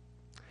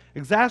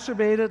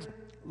 Exacerbated,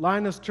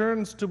 Linus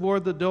turns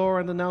toward the door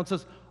and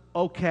announces,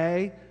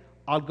 okay,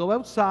 I'll go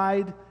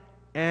outside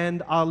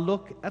and I'll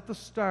look at the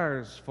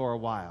stars for a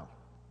while.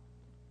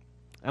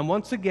 And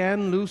once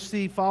again,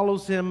 Lucy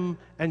follows him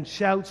and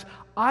shouts,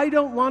 I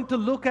don't want to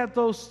look at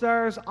those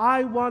stars.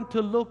 I want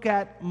to look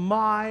at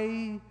my...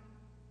 And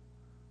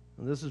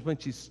this is when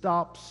she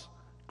stops,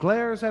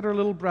 glares at her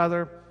little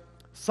brother,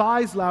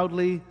 sighs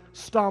loudly,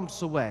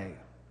 stomps away.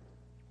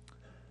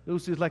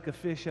 Lucy's like a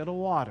fish out of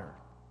water.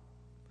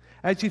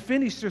 As she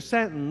finished her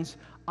sentence,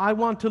 I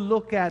want to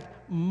look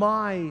at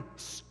my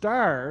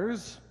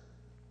stars,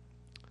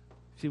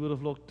 she would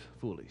have looked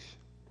foolish.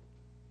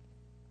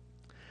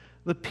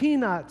 The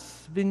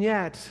Peanuts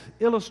vignette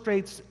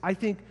illustrates, I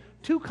think,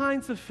 two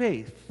kinds of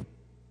faith.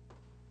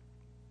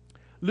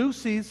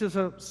 Lucy's is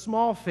a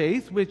small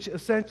faith, which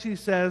essentially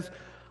says,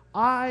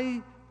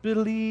 I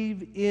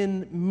believe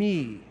in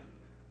me,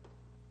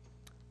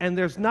 and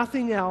there's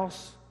nothing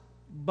else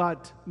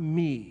but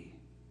me.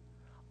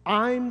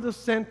 I'm the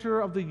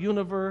center of the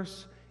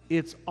universe.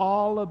 It's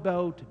all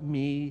about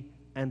me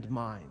and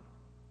mine.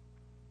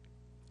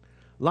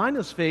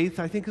 Linus' faith,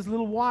 I think, is a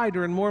little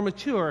wider and more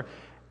mature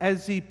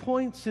as he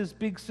points his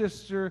big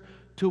sister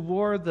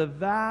toward the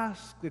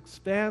vast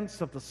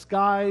expanse of the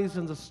skies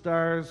and the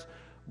stars,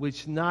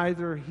 which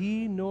neither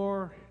he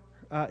nor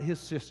his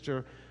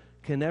sister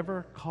can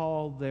ever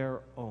call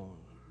their own.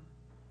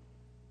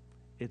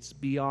 It's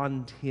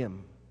beyond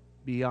him,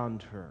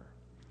 beyond her.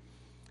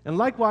 And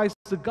likewise,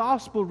 the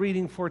gospel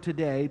reading for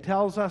today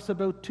tells us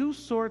about two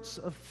sorts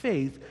of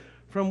faith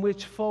from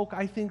which folk,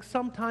 I think,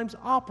 sometimes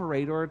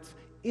operate, or it's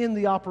in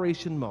the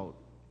operation mode.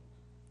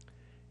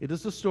 It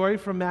is a story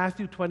from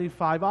Matthew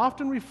 25,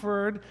 often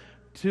referred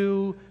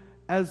to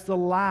as the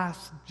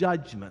Last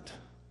Judgment.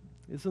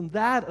 Isn't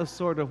that a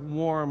sort of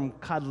warm,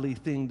 cuddly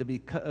thing to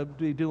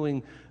be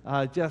doing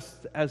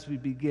just as we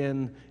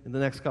begin in the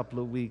next couple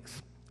of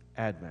weeks,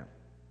 Advent?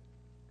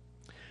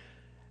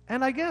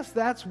 And I guess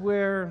that's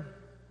where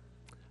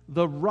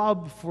the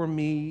rub for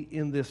me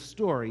in this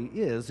story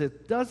is. The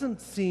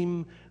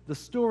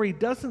story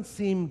doesn't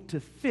seem to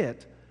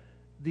fit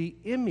the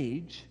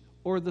image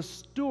or the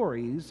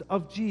stories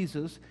of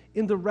Jesus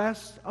in the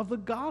rest of the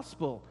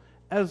gospel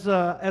as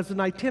an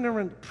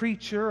itinerant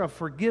preacher of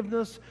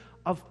forgiveness,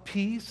 of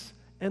peace,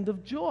 and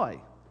of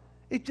joy.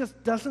 It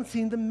just doesn't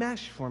seem to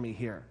mesh for me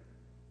here.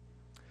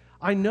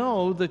 I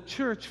know the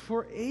church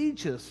for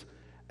ages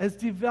has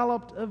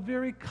developed a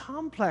very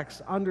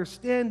complex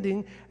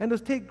understanding and has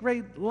taken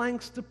great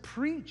lengths to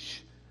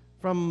preach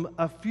from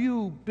a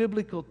few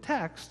biblical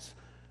texts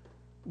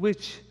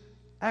which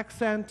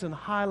accent and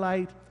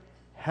highlight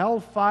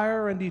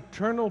hellfire and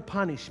eternal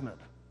punishment.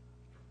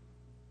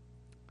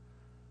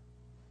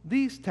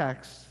 These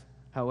texts,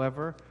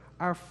 however,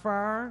 are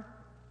far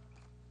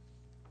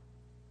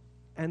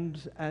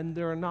and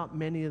there are not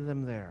many of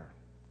them there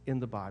in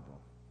the Bible.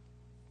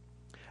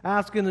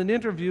 Asked in an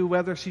interview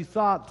whether she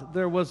thought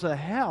there was a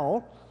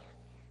hell,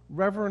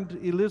 Reverend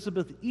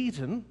Elizabeth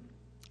Eaton,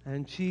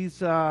 and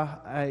she's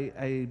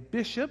a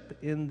bishop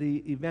in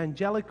the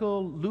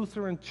Evangelical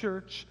Lutheran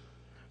Church,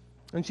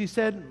 and she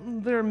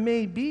said, there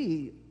may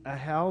be a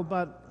hell,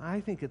 but I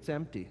think it's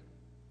empty.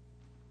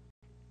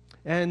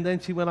 And then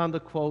she went on to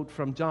quote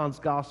from John's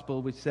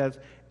Gospel, which says,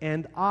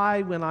 "And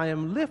I, when I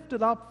am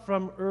lifted up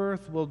from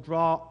earth, will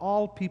draw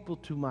all people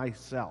to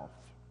myself."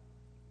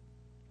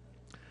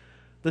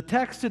 The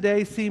text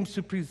today seems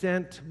to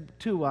present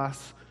to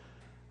us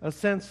a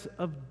sense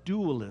of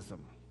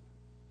dualism.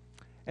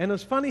 And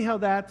it's funny how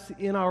that's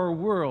in our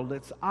world.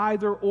 It's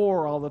either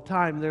or all the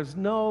time. There's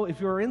no,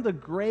 if you're in the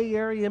gray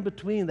area in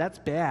between, that's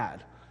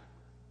bad.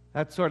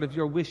 That's sort of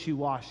your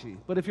wishy-washy.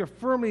 But if you're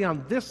firmly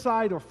on this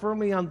side or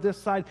firmly on this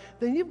side,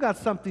 then you've got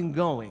something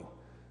going.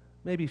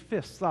 Maybe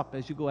fists up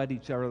as you go at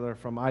each other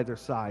from either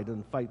side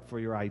and fight for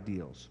your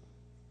ideals.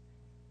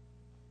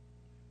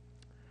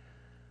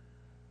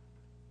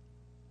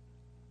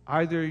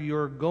 Either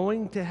you're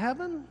going to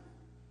heaven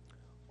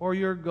or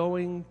you're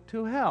going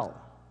to hell.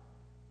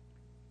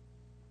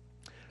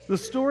 The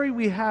story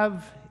we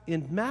have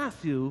in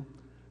Matthew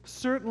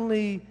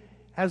certainly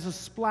has a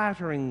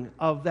splattering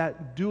of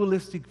that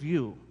dualistic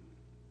view,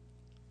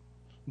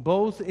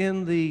 both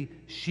in the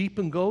sheep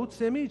and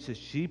goats image, the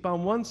sheep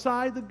on one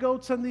side, the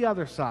goats on the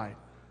other side.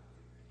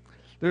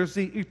 There's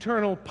the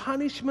eternal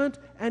punishment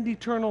and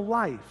eternal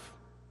life.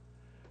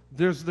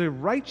 There's the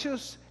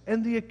righteous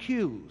and the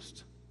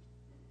accused.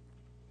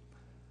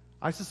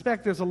 I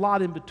suspect there's a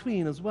lot in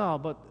between as well,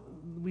 but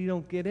we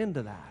don't get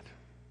into that.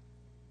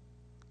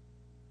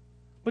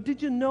 But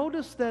did you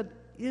notice that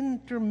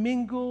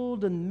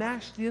intermingled and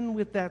mashed in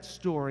with that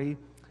story,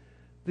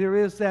 there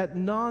is that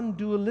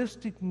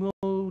non-dualistic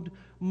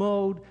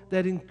mode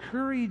that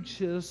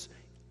encourages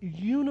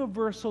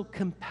universal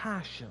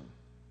compassion.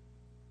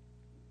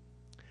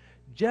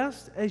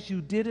 Just as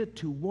you did it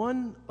to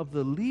one of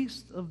the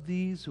least of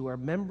these who are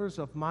members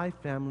of my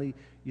family,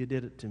 you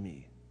did it to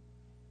me.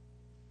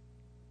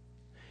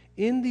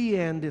 In the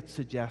end, it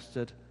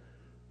suggested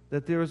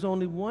that there is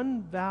only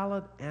one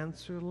valid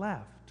answer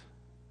left.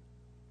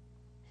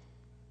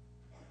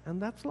 And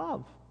that's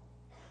love.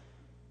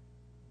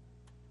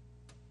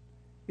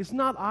 It's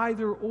not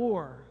either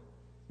or.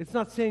 It's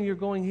not saying you're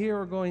going here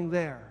or going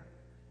there.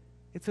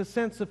 It's a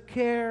sense of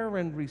care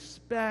and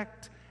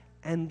respect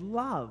and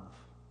love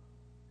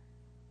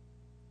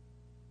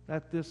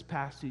that this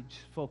passage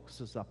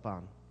focuses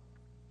upon.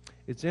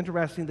 It's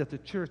interesting that the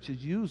church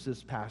has used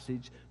this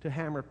passage to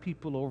hammer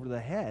people over the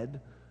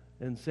head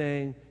and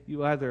saying,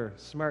 you either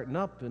smarten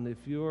up, and if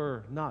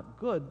you're not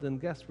good, then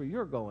guess where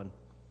you're going.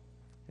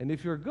 And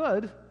if you're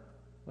good,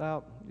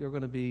 well, you're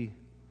going to be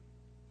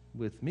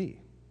with me.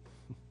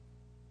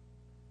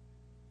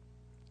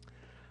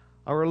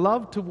 Our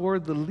love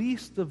toward the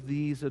least of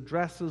these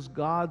addresses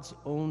God's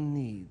own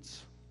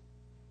needs.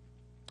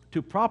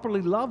 To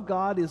properly love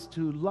God is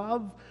to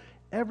love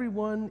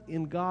everyone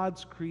in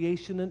God's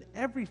creation and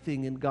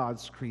everything in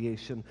God's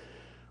creation.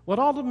 What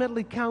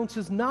ultimately counts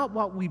is not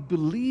what we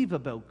believe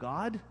about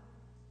God.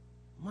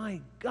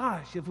 My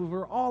gosh, if we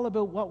were all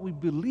about what we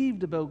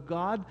believed about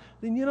God,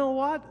 then you know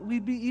what?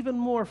 We'd be even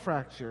more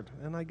fractured.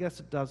 And I guess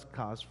it does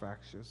cause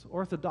fractures.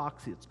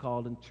 Orthodoxy, it's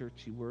called in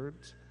churchy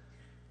words.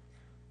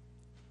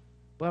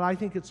 But I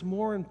think it's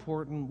more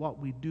important what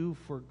we do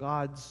for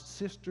God's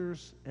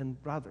sisters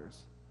and brothers.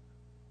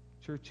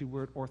 Churchy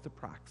word,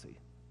 orthopraxy.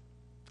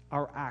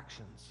 Our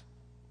actions.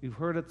 You've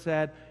heard it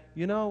said,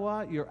 you know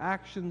what? Your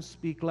actions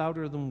speak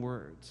louder than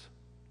words.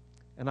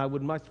 And I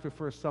would much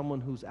prefer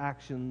someone whose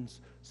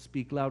actions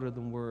speak louder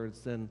than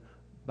words than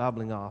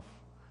babbling off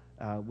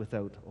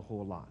without a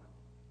whole lot.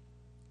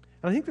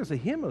 And I think there's a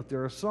hymn out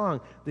there, a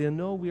song, they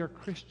know we are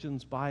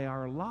Christians by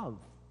our love.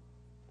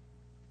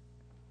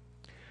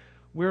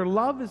 Where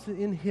love is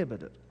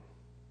inhibited,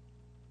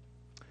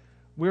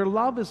 where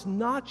love is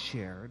not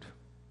shared,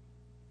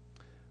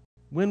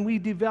 when we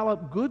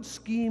develop good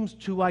schemes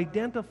to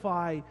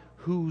identify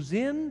who's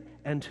in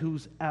and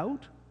who's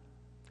out,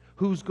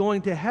 who's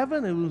going to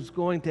heaven and who's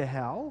going to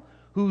hell,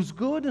 who's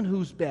good and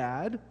who's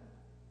bad,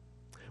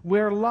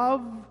 where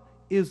love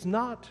is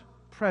not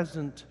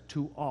present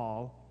to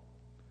all,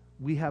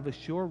 we have a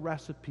sure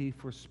recipe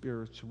for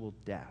spiritual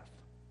death.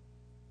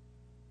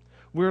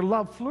 Where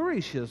love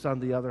flourishes, on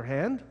the other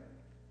hand,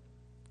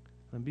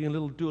 I'm being a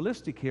little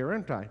dualistic here,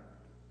 aren't I?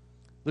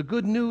 The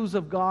good news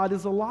of God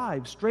is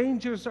alive.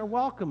 Strangers are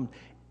welcomed.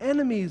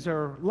 Enemies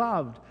are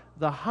loved.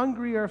 The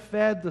hungry are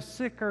fed. The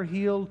sick are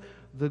healed.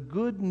 The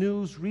good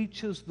news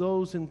reaches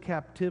those in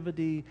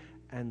captivity,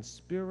 and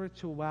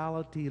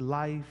spirituality,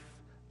 life,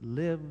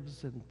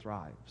 lives and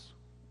thrives.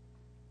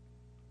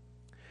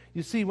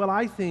 You see, when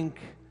I think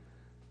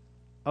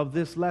of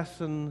this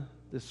lesson,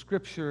 the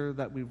scripture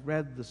that we've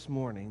read this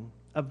morning,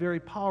 a very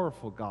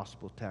powerful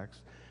gospel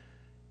text,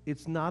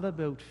 it's not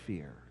about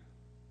fear.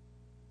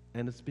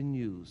 And it's been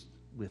used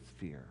with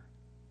fear.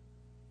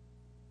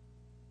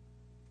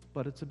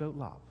 But it's about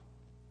love.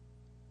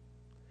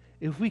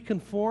 If we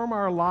conform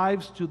our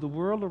lives to the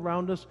world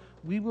around us,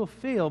 we will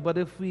fail. But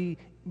if we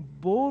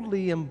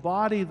boldly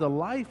embody the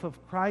life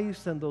of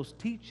Christ and those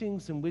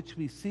teachings in which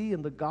we see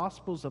in the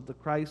Gospels of the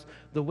Christ,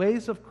 the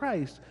ways of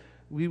Christ,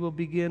 we will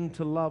begin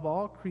to love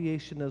all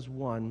creation as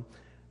one,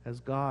 as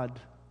God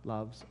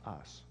loves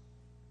us.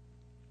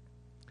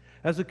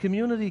 As a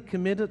community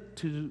committed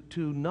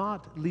to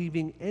not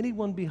leaving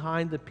anyone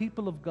behind, the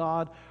people of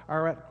God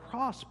are at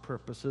cross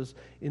purposes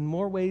in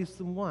more ways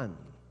than one.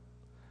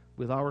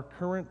 With our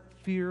current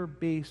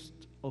fear-based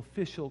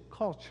official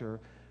culture,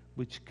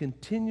 which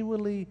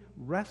continually,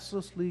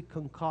 restlessly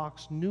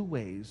concocts new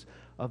ways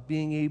of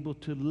being able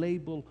to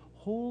label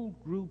whole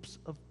groups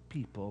of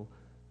people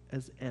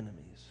as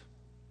enemies.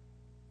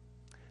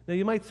 Now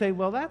you might say,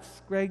 well,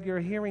 that's, Greg, you're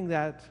hearing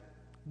that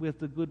with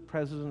the good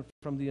president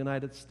from the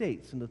United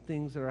States and the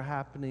things that are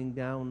happening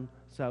down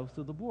south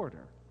of the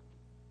border.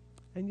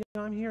 And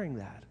yeah, I'm hearing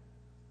that.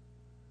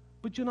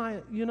 But you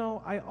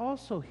know, I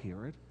also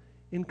hear it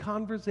in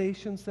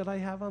conversations that I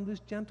have on this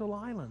gentle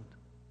island.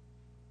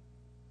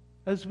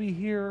 As we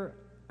hear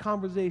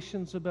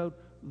conversations about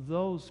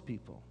those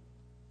people.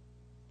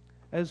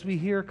 As we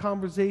hear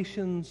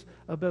conversations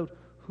about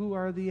who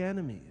are the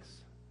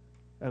enemies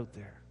out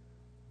there.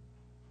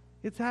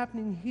 It's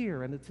happening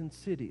here, and it's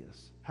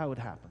insidious how it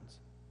happens.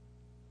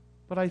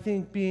 But I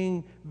think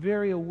being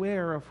very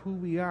aware of who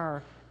we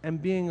are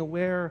and being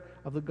aware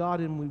of the God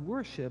in we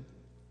worship,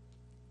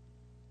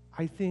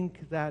 I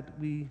think that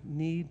we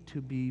need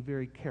to be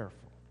very careful.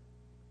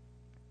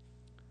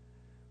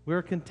 We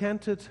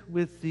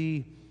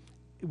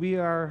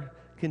are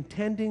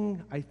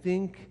contending, I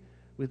think,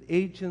 with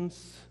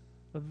agents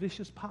of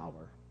vicious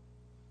power.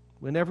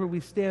 Whenever we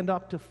stand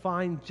up to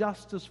find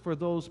justice for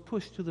those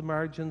pushed to the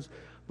margins,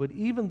 but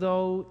even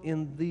though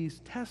in these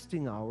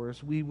testing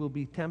hours we will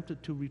be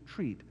tempted to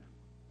retreat,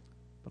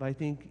 but I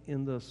think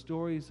in the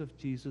stories of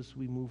Jesus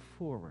we move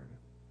forward.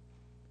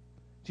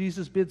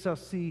 Jesus bids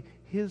us see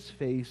his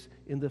face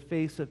in the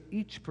face of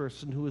each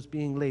person who is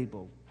being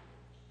labeled,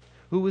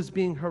 who is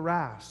being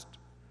harassed,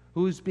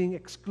 who is being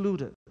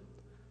excluded,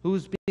 who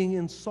is being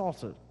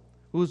insulted,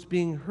 who is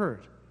being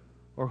hurt,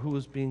 or who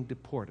is being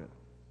deported.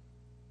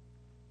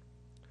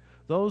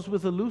 Those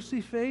with a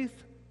loosey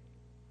faith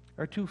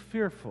are too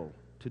fearful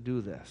to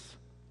do this.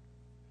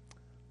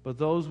 But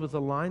those with a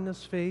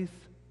lioness faith,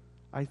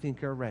 I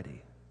think, are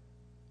ready.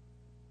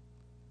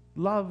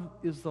 Love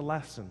is the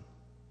lesson.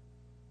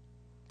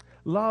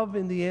 Love,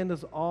 in the end,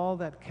 is all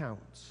that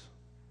counts.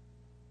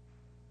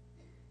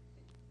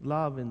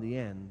 Love, in the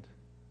end,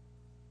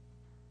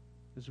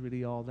 is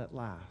really all that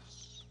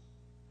lasts.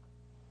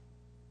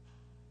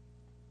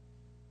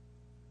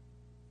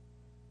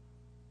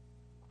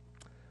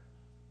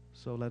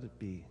 So let it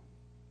be.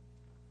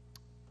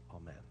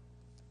 Amen.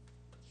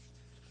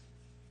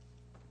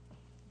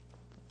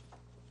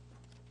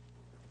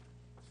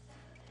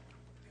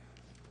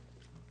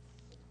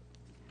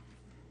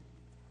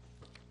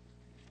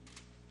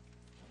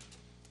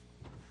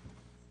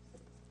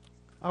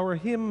 Our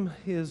hymn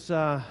is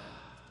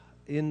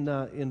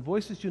in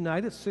Voices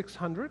United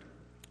 600,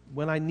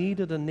 When I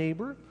Needed a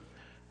Neighbor.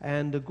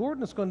 And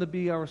Gordon is going to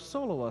be our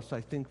soloist,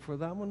 I think, for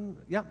that one.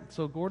 Yeah,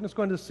 so Gordon is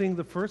going to sing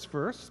the first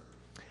verse,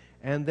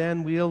 and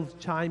then we'll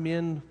chime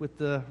in with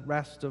the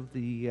rest of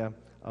the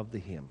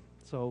hymn.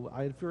 So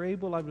if you're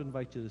able, I would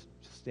invite you to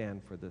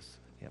stand for this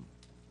hymn.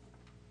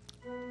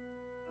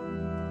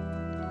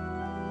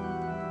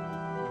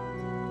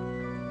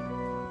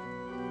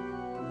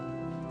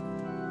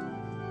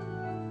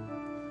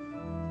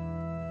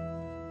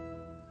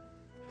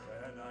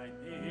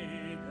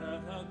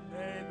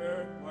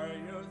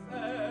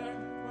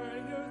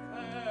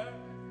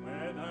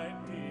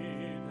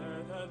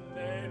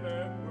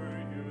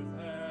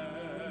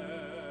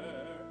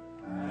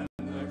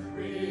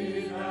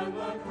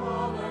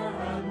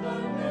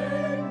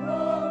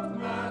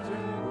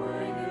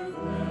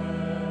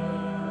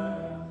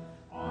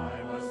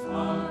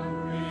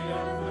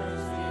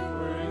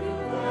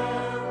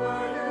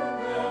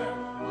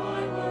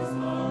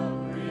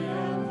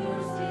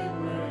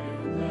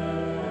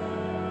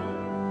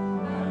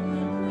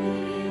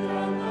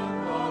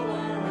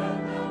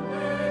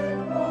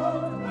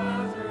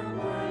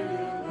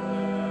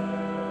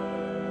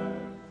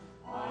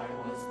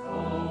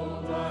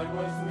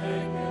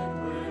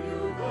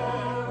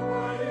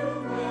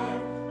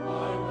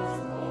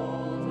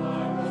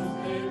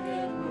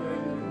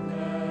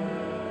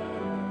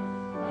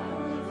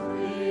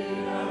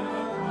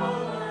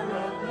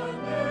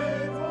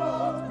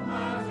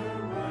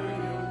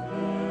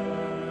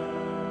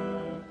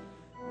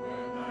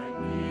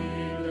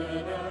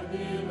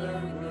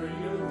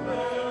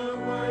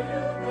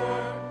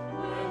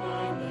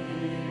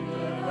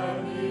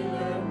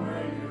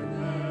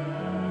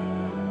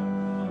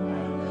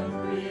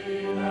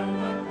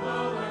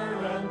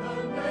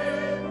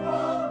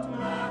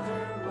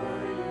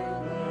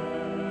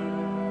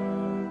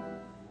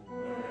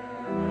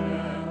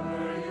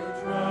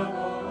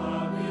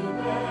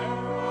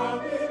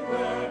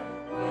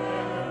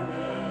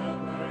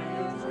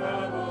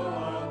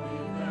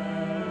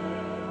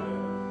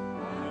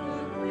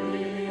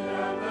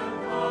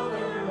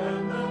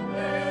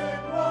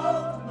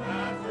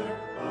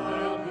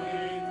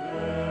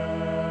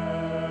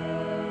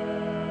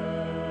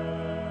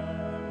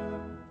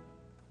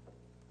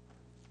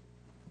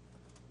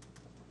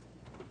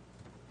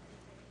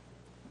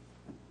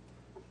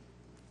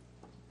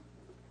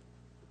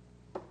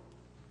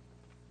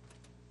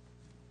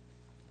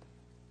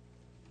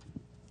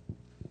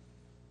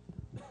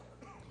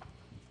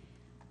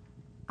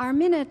 Our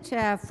minute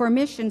for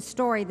mission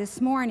story this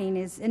morning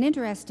is an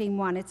interesting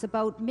one. It's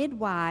about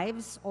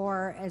midwives,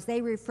 or as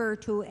they refer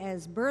to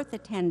as birth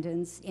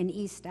attendants in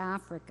East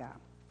Africa.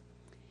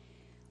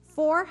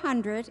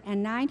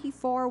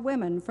 494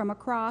 women from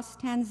across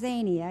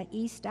Tanzania,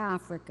 East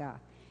Africa,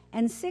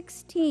 and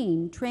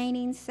 16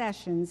 training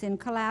sessions in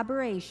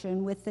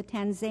collaboration with the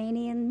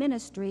Tanzanian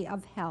Ministry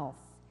of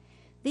Health.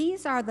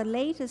 These are the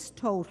latest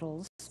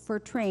totals for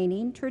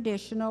training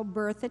traditional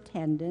birth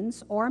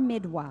attendants or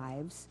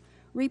midwives,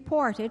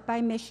 reported by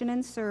mission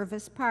and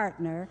service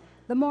partner,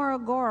 the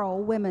Morogoro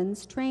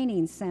Women's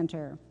Training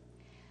Center.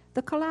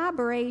 The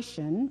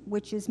collaboration,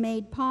 which is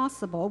made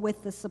possible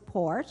with the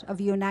support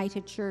of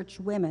United Church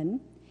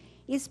Women,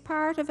 is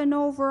part of an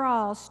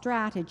overall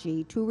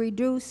strategy to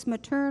reduce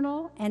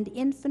maternal and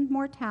infant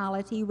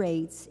mortality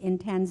rates in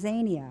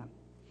Tanzania.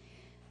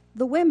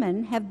 The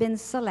women have been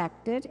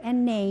selected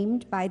and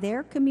named by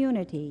their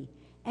community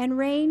and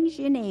range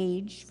in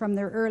age from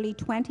their early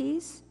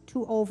 20s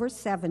to over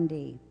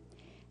 70.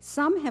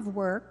 Some have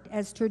worked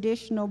as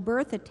traditional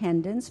birth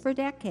attendants for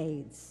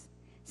decades.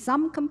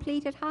 Some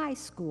completed high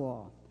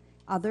school,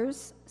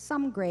 others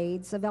some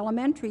grades of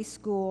elementary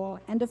school,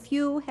 and a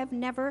few have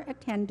never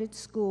attended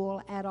school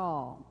at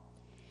all.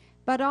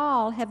 But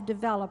all have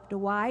developed a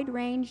wide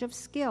range of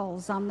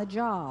skills on the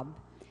job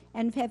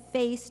and have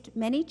faced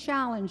many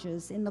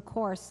challenges in the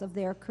course of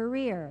their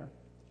career.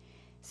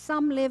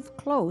 Some live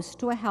close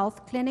to a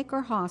health clinic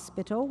or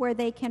hospital where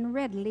they can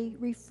readily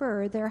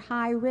refer their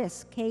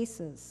high-risk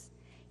cases.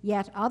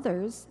 Yet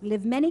others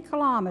live many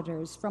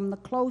kilometers from the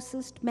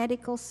closest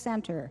medical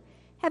center,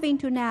 having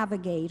to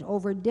navigate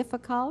over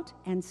difficult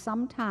and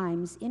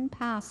sometimes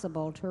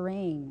impassable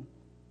terrain.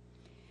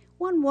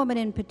 One woman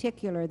in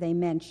particular they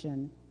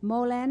mention,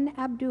 Molen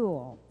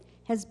Abdul,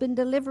 has been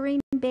delivering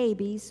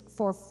babies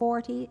for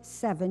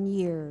 47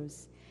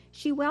 years.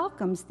 She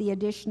welcomes the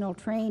additional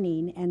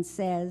training and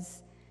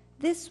says,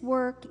 "This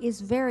work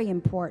is very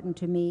important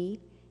to me.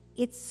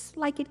 It's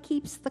like it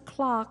keeps the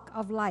clock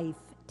of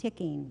life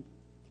ticking."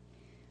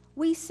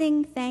 We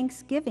sing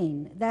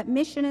thanksgiving that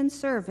mission and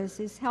service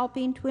is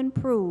helping to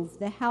improve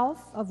the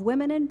health of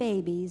women and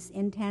babies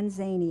in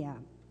Tanzania.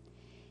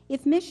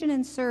 If mission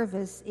and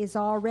service is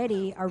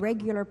already a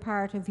regular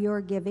part of your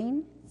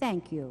giving,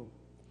 thank you.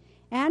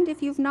 And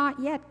if you've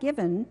not yet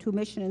given to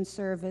mission and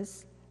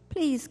service,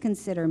 please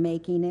consider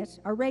making it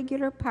a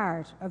regular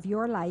part of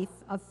your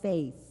life of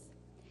faith.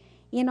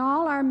 In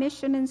all our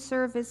mission and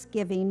service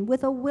giving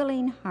with a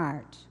willing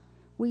heart,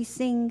 we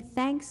sing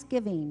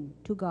thanksgiving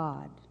to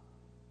God.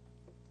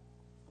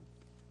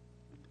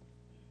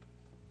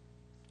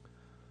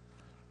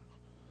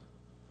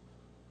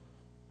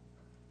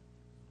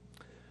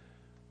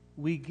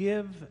 We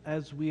give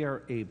as we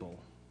are able.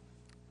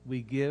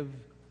 We give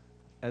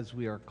as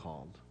we are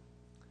called.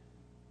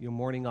 Your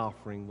morning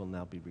offering will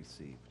now be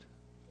received.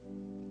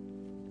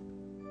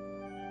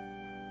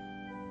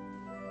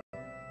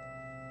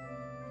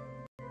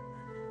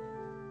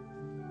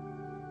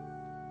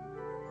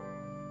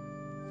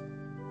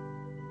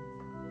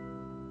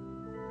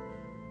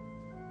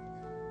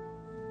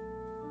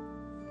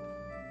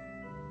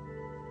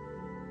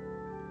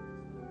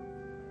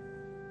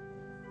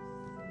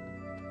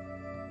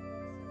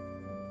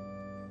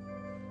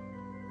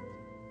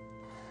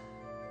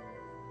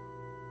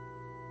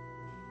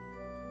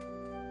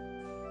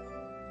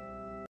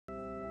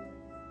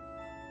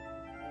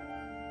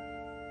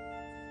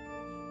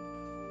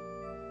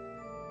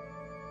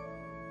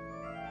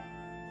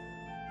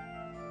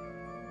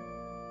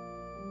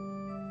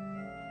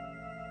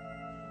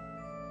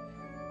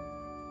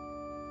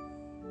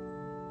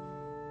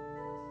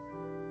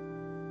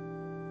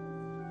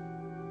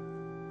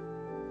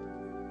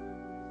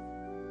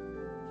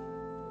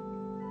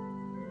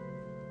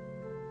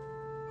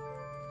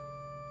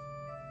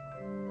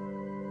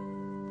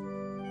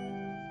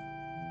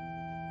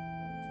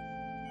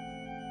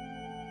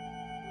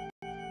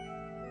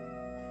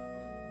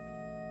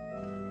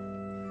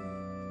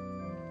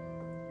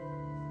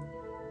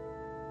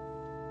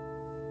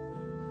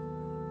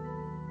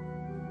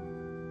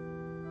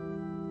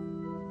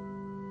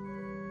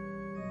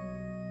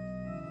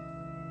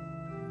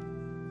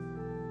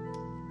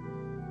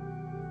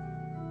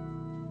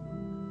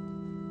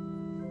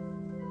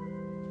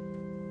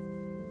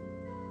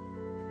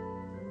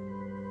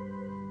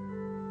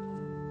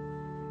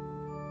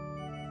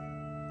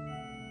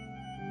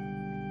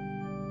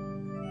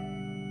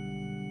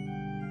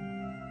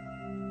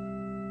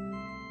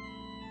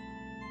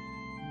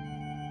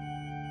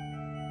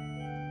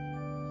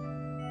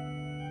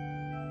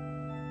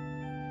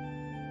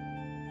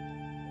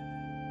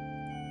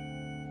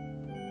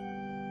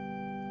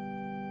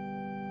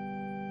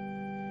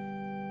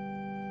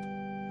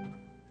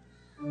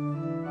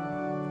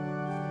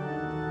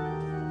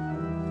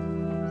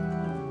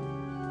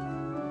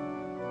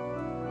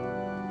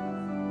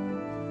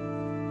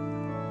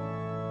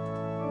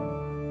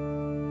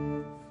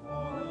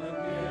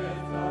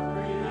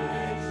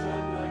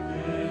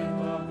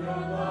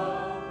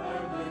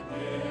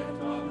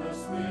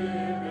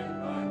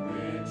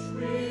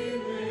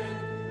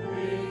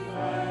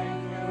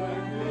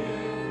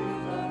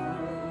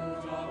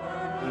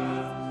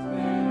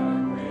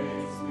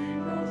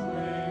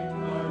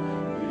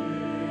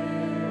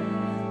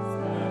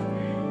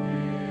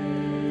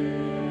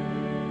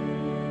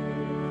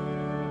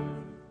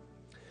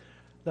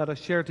 Let us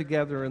share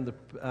together in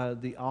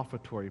the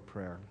offertory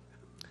prayer.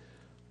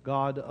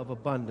 God of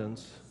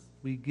abundance,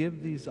 we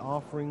give these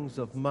offerings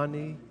of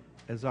money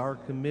as our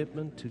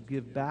commitment to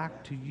give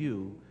back to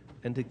you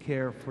and to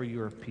care for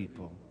your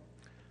people.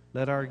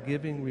 Let our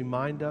giving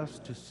remind us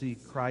to see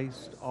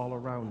Christ all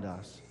around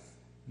us.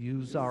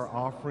 Use our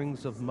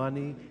offerings of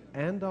money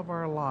and of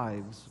our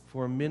lives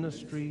for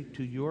ministry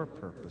to your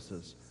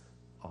purposes.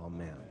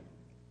 Amen.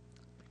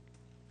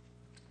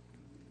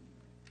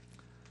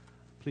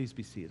 Please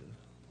be seated.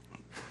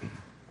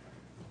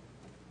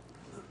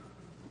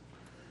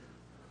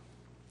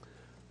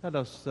 Let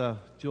us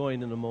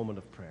join in a moment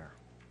of prayer.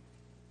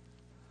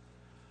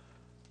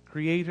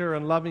 Creator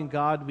and loving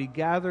God, we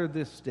gather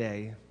this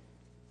day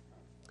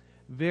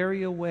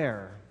very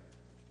aware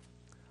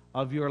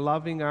of your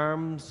loving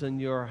arms and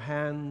your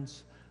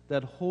hands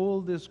that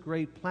hold this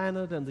great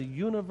planet and the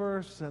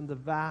universe and the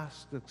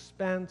vast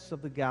expanse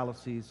of the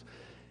galaxies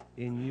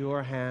in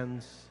your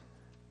hands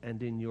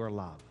and in your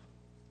love.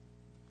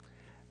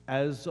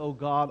 As, O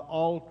God,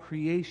 all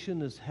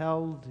creation is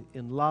held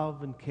in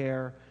love and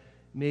care,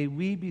 may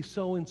we be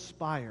so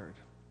inspired,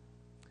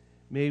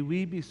 may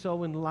we be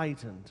so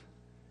enlightened,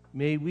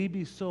 may we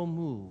be so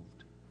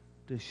moved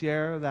to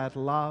share that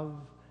love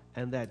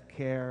and that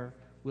care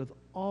with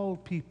all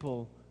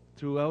people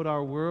throughout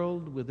our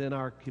world, within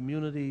our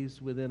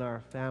communities, within our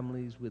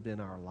families,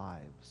 within our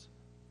lives.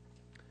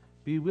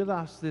 Be with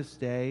us this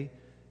day.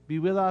 Be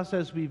with us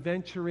as we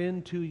venture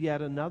into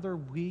yet another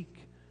week.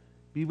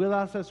 Be with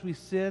us as we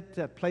sit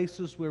at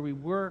places where we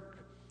work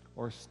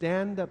or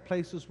stand at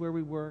places where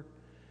we work.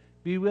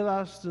 Be with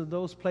us in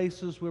those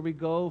places where we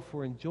go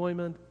for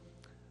enjoyment,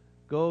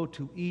 go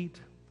to eat,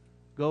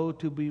 go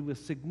to be with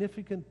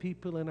significant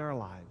people in our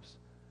lives.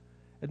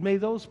 And may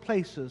those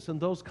places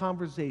and those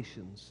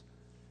conversations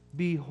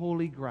be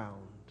holy ground.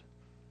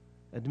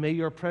 And may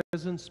your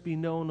presence be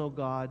known, O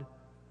God,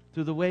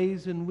 through the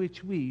ways in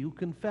which we, who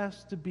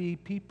confess to be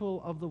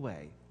people of the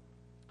way,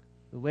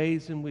 the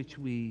ways in which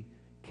we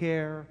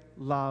care,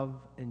 love,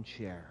 and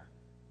share.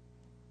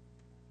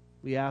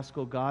 We ask,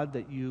 O God,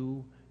 that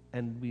you,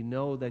 and we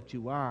know that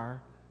you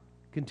are,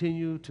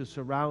 continue to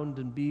surround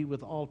and be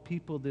with all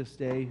people this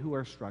day who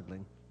are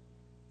struggling.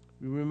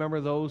 We remember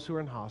those who are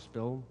in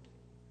hospital,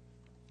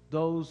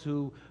 those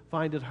who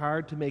find it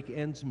hard to make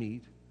ends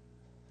meet.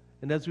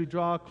 And as we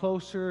draw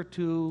closer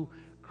to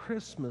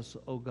Christmas,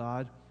 O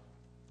God,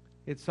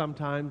 it's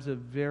sometimes a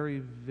very,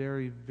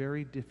 very,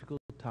 very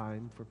difficult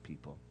time for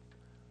people.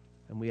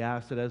 And we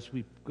ask that as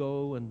we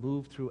go and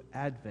move through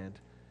Advent,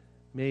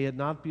 may it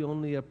not be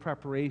only a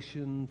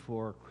preparation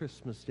for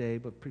Christmas Day,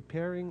 but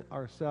preparing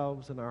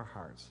ourselves and our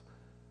hearts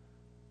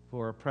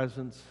for a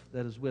presence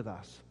that is with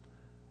us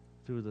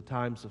through the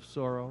times of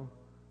sorrow,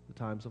 the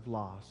times of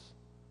loss,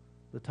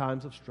 the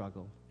times of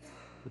struggle,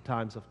 the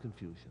times of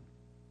confusion.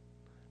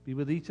 Be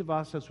with each of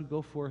us as we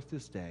go forth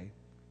this day,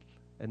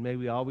 and may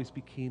we always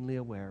be keenly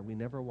aware we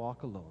never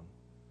walk alone.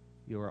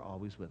 You are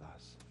always with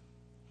us.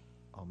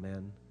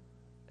 Amen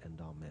and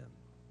amen.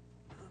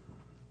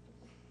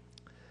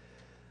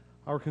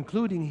 Our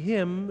concluding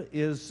hymn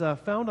is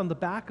found on the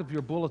back of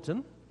your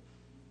bulletin,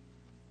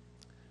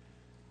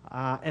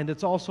 and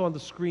it's also on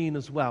the screen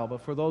as well. But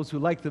for those who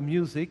like the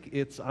music,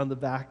 it's on the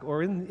back,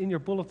 or in your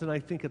bulletin. I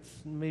think it's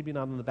maybe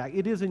not on the back.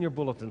 It is in your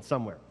bulletin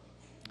somewhere.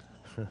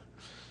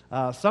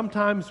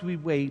 Sometimes we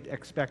wait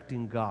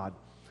expecting God.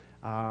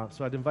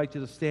 So I'd invite you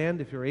to stand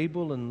if you're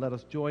able, and let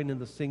us join in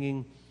the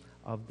singing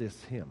of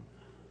this hymn.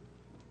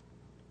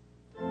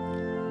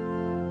 Amen.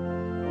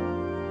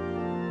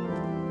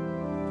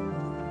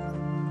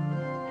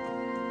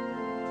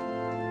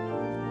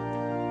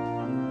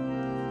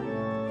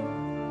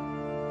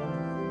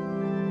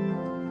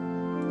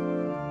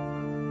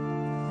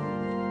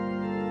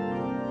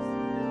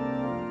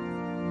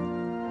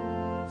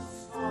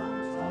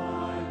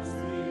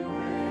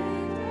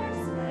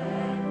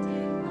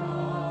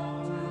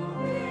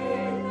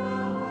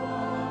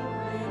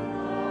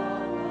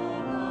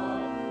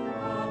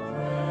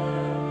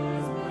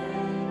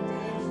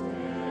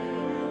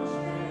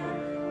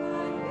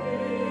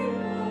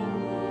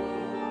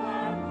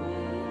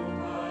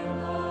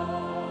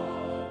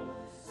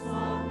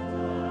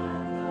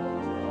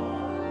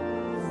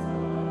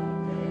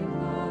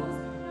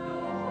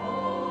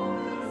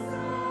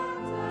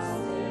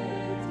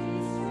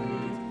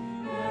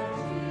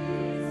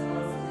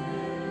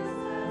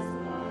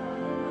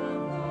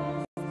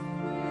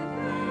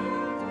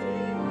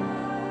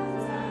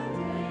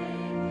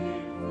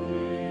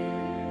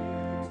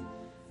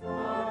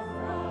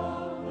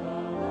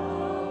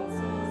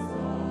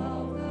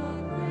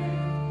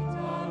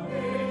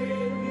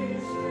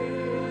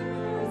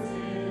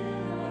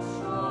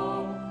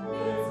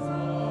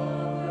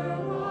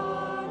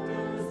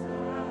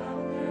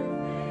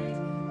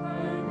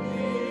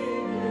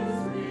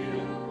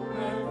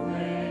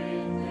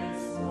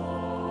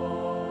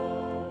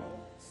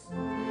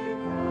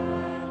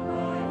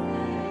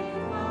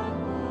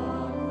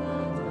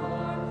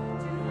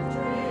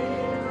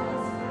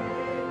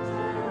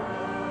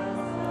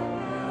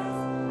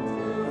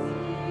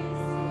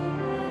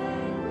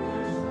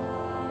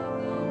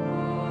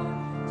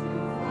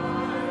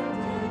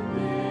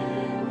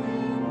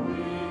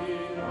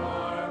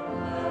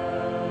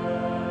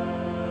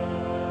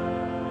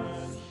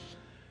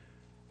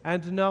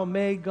 And now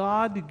may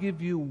God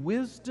give you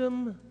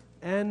wisdom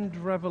and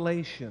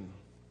revelation.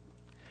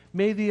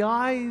 May the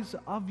eyes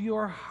of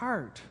your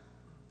heart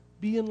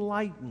be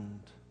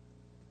enlightened.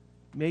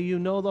 May you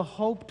know the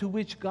hope to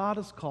which God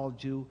has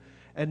called you,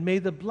 and may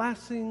the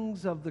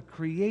blessings of the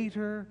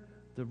Creator,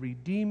 the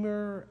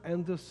Redeemer,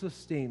 and the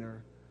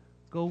Sustainer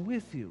go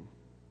with you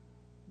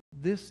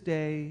this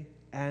day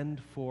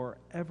and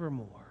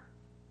forevermore.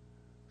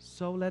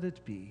 So let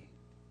it be.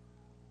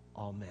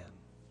 Amen.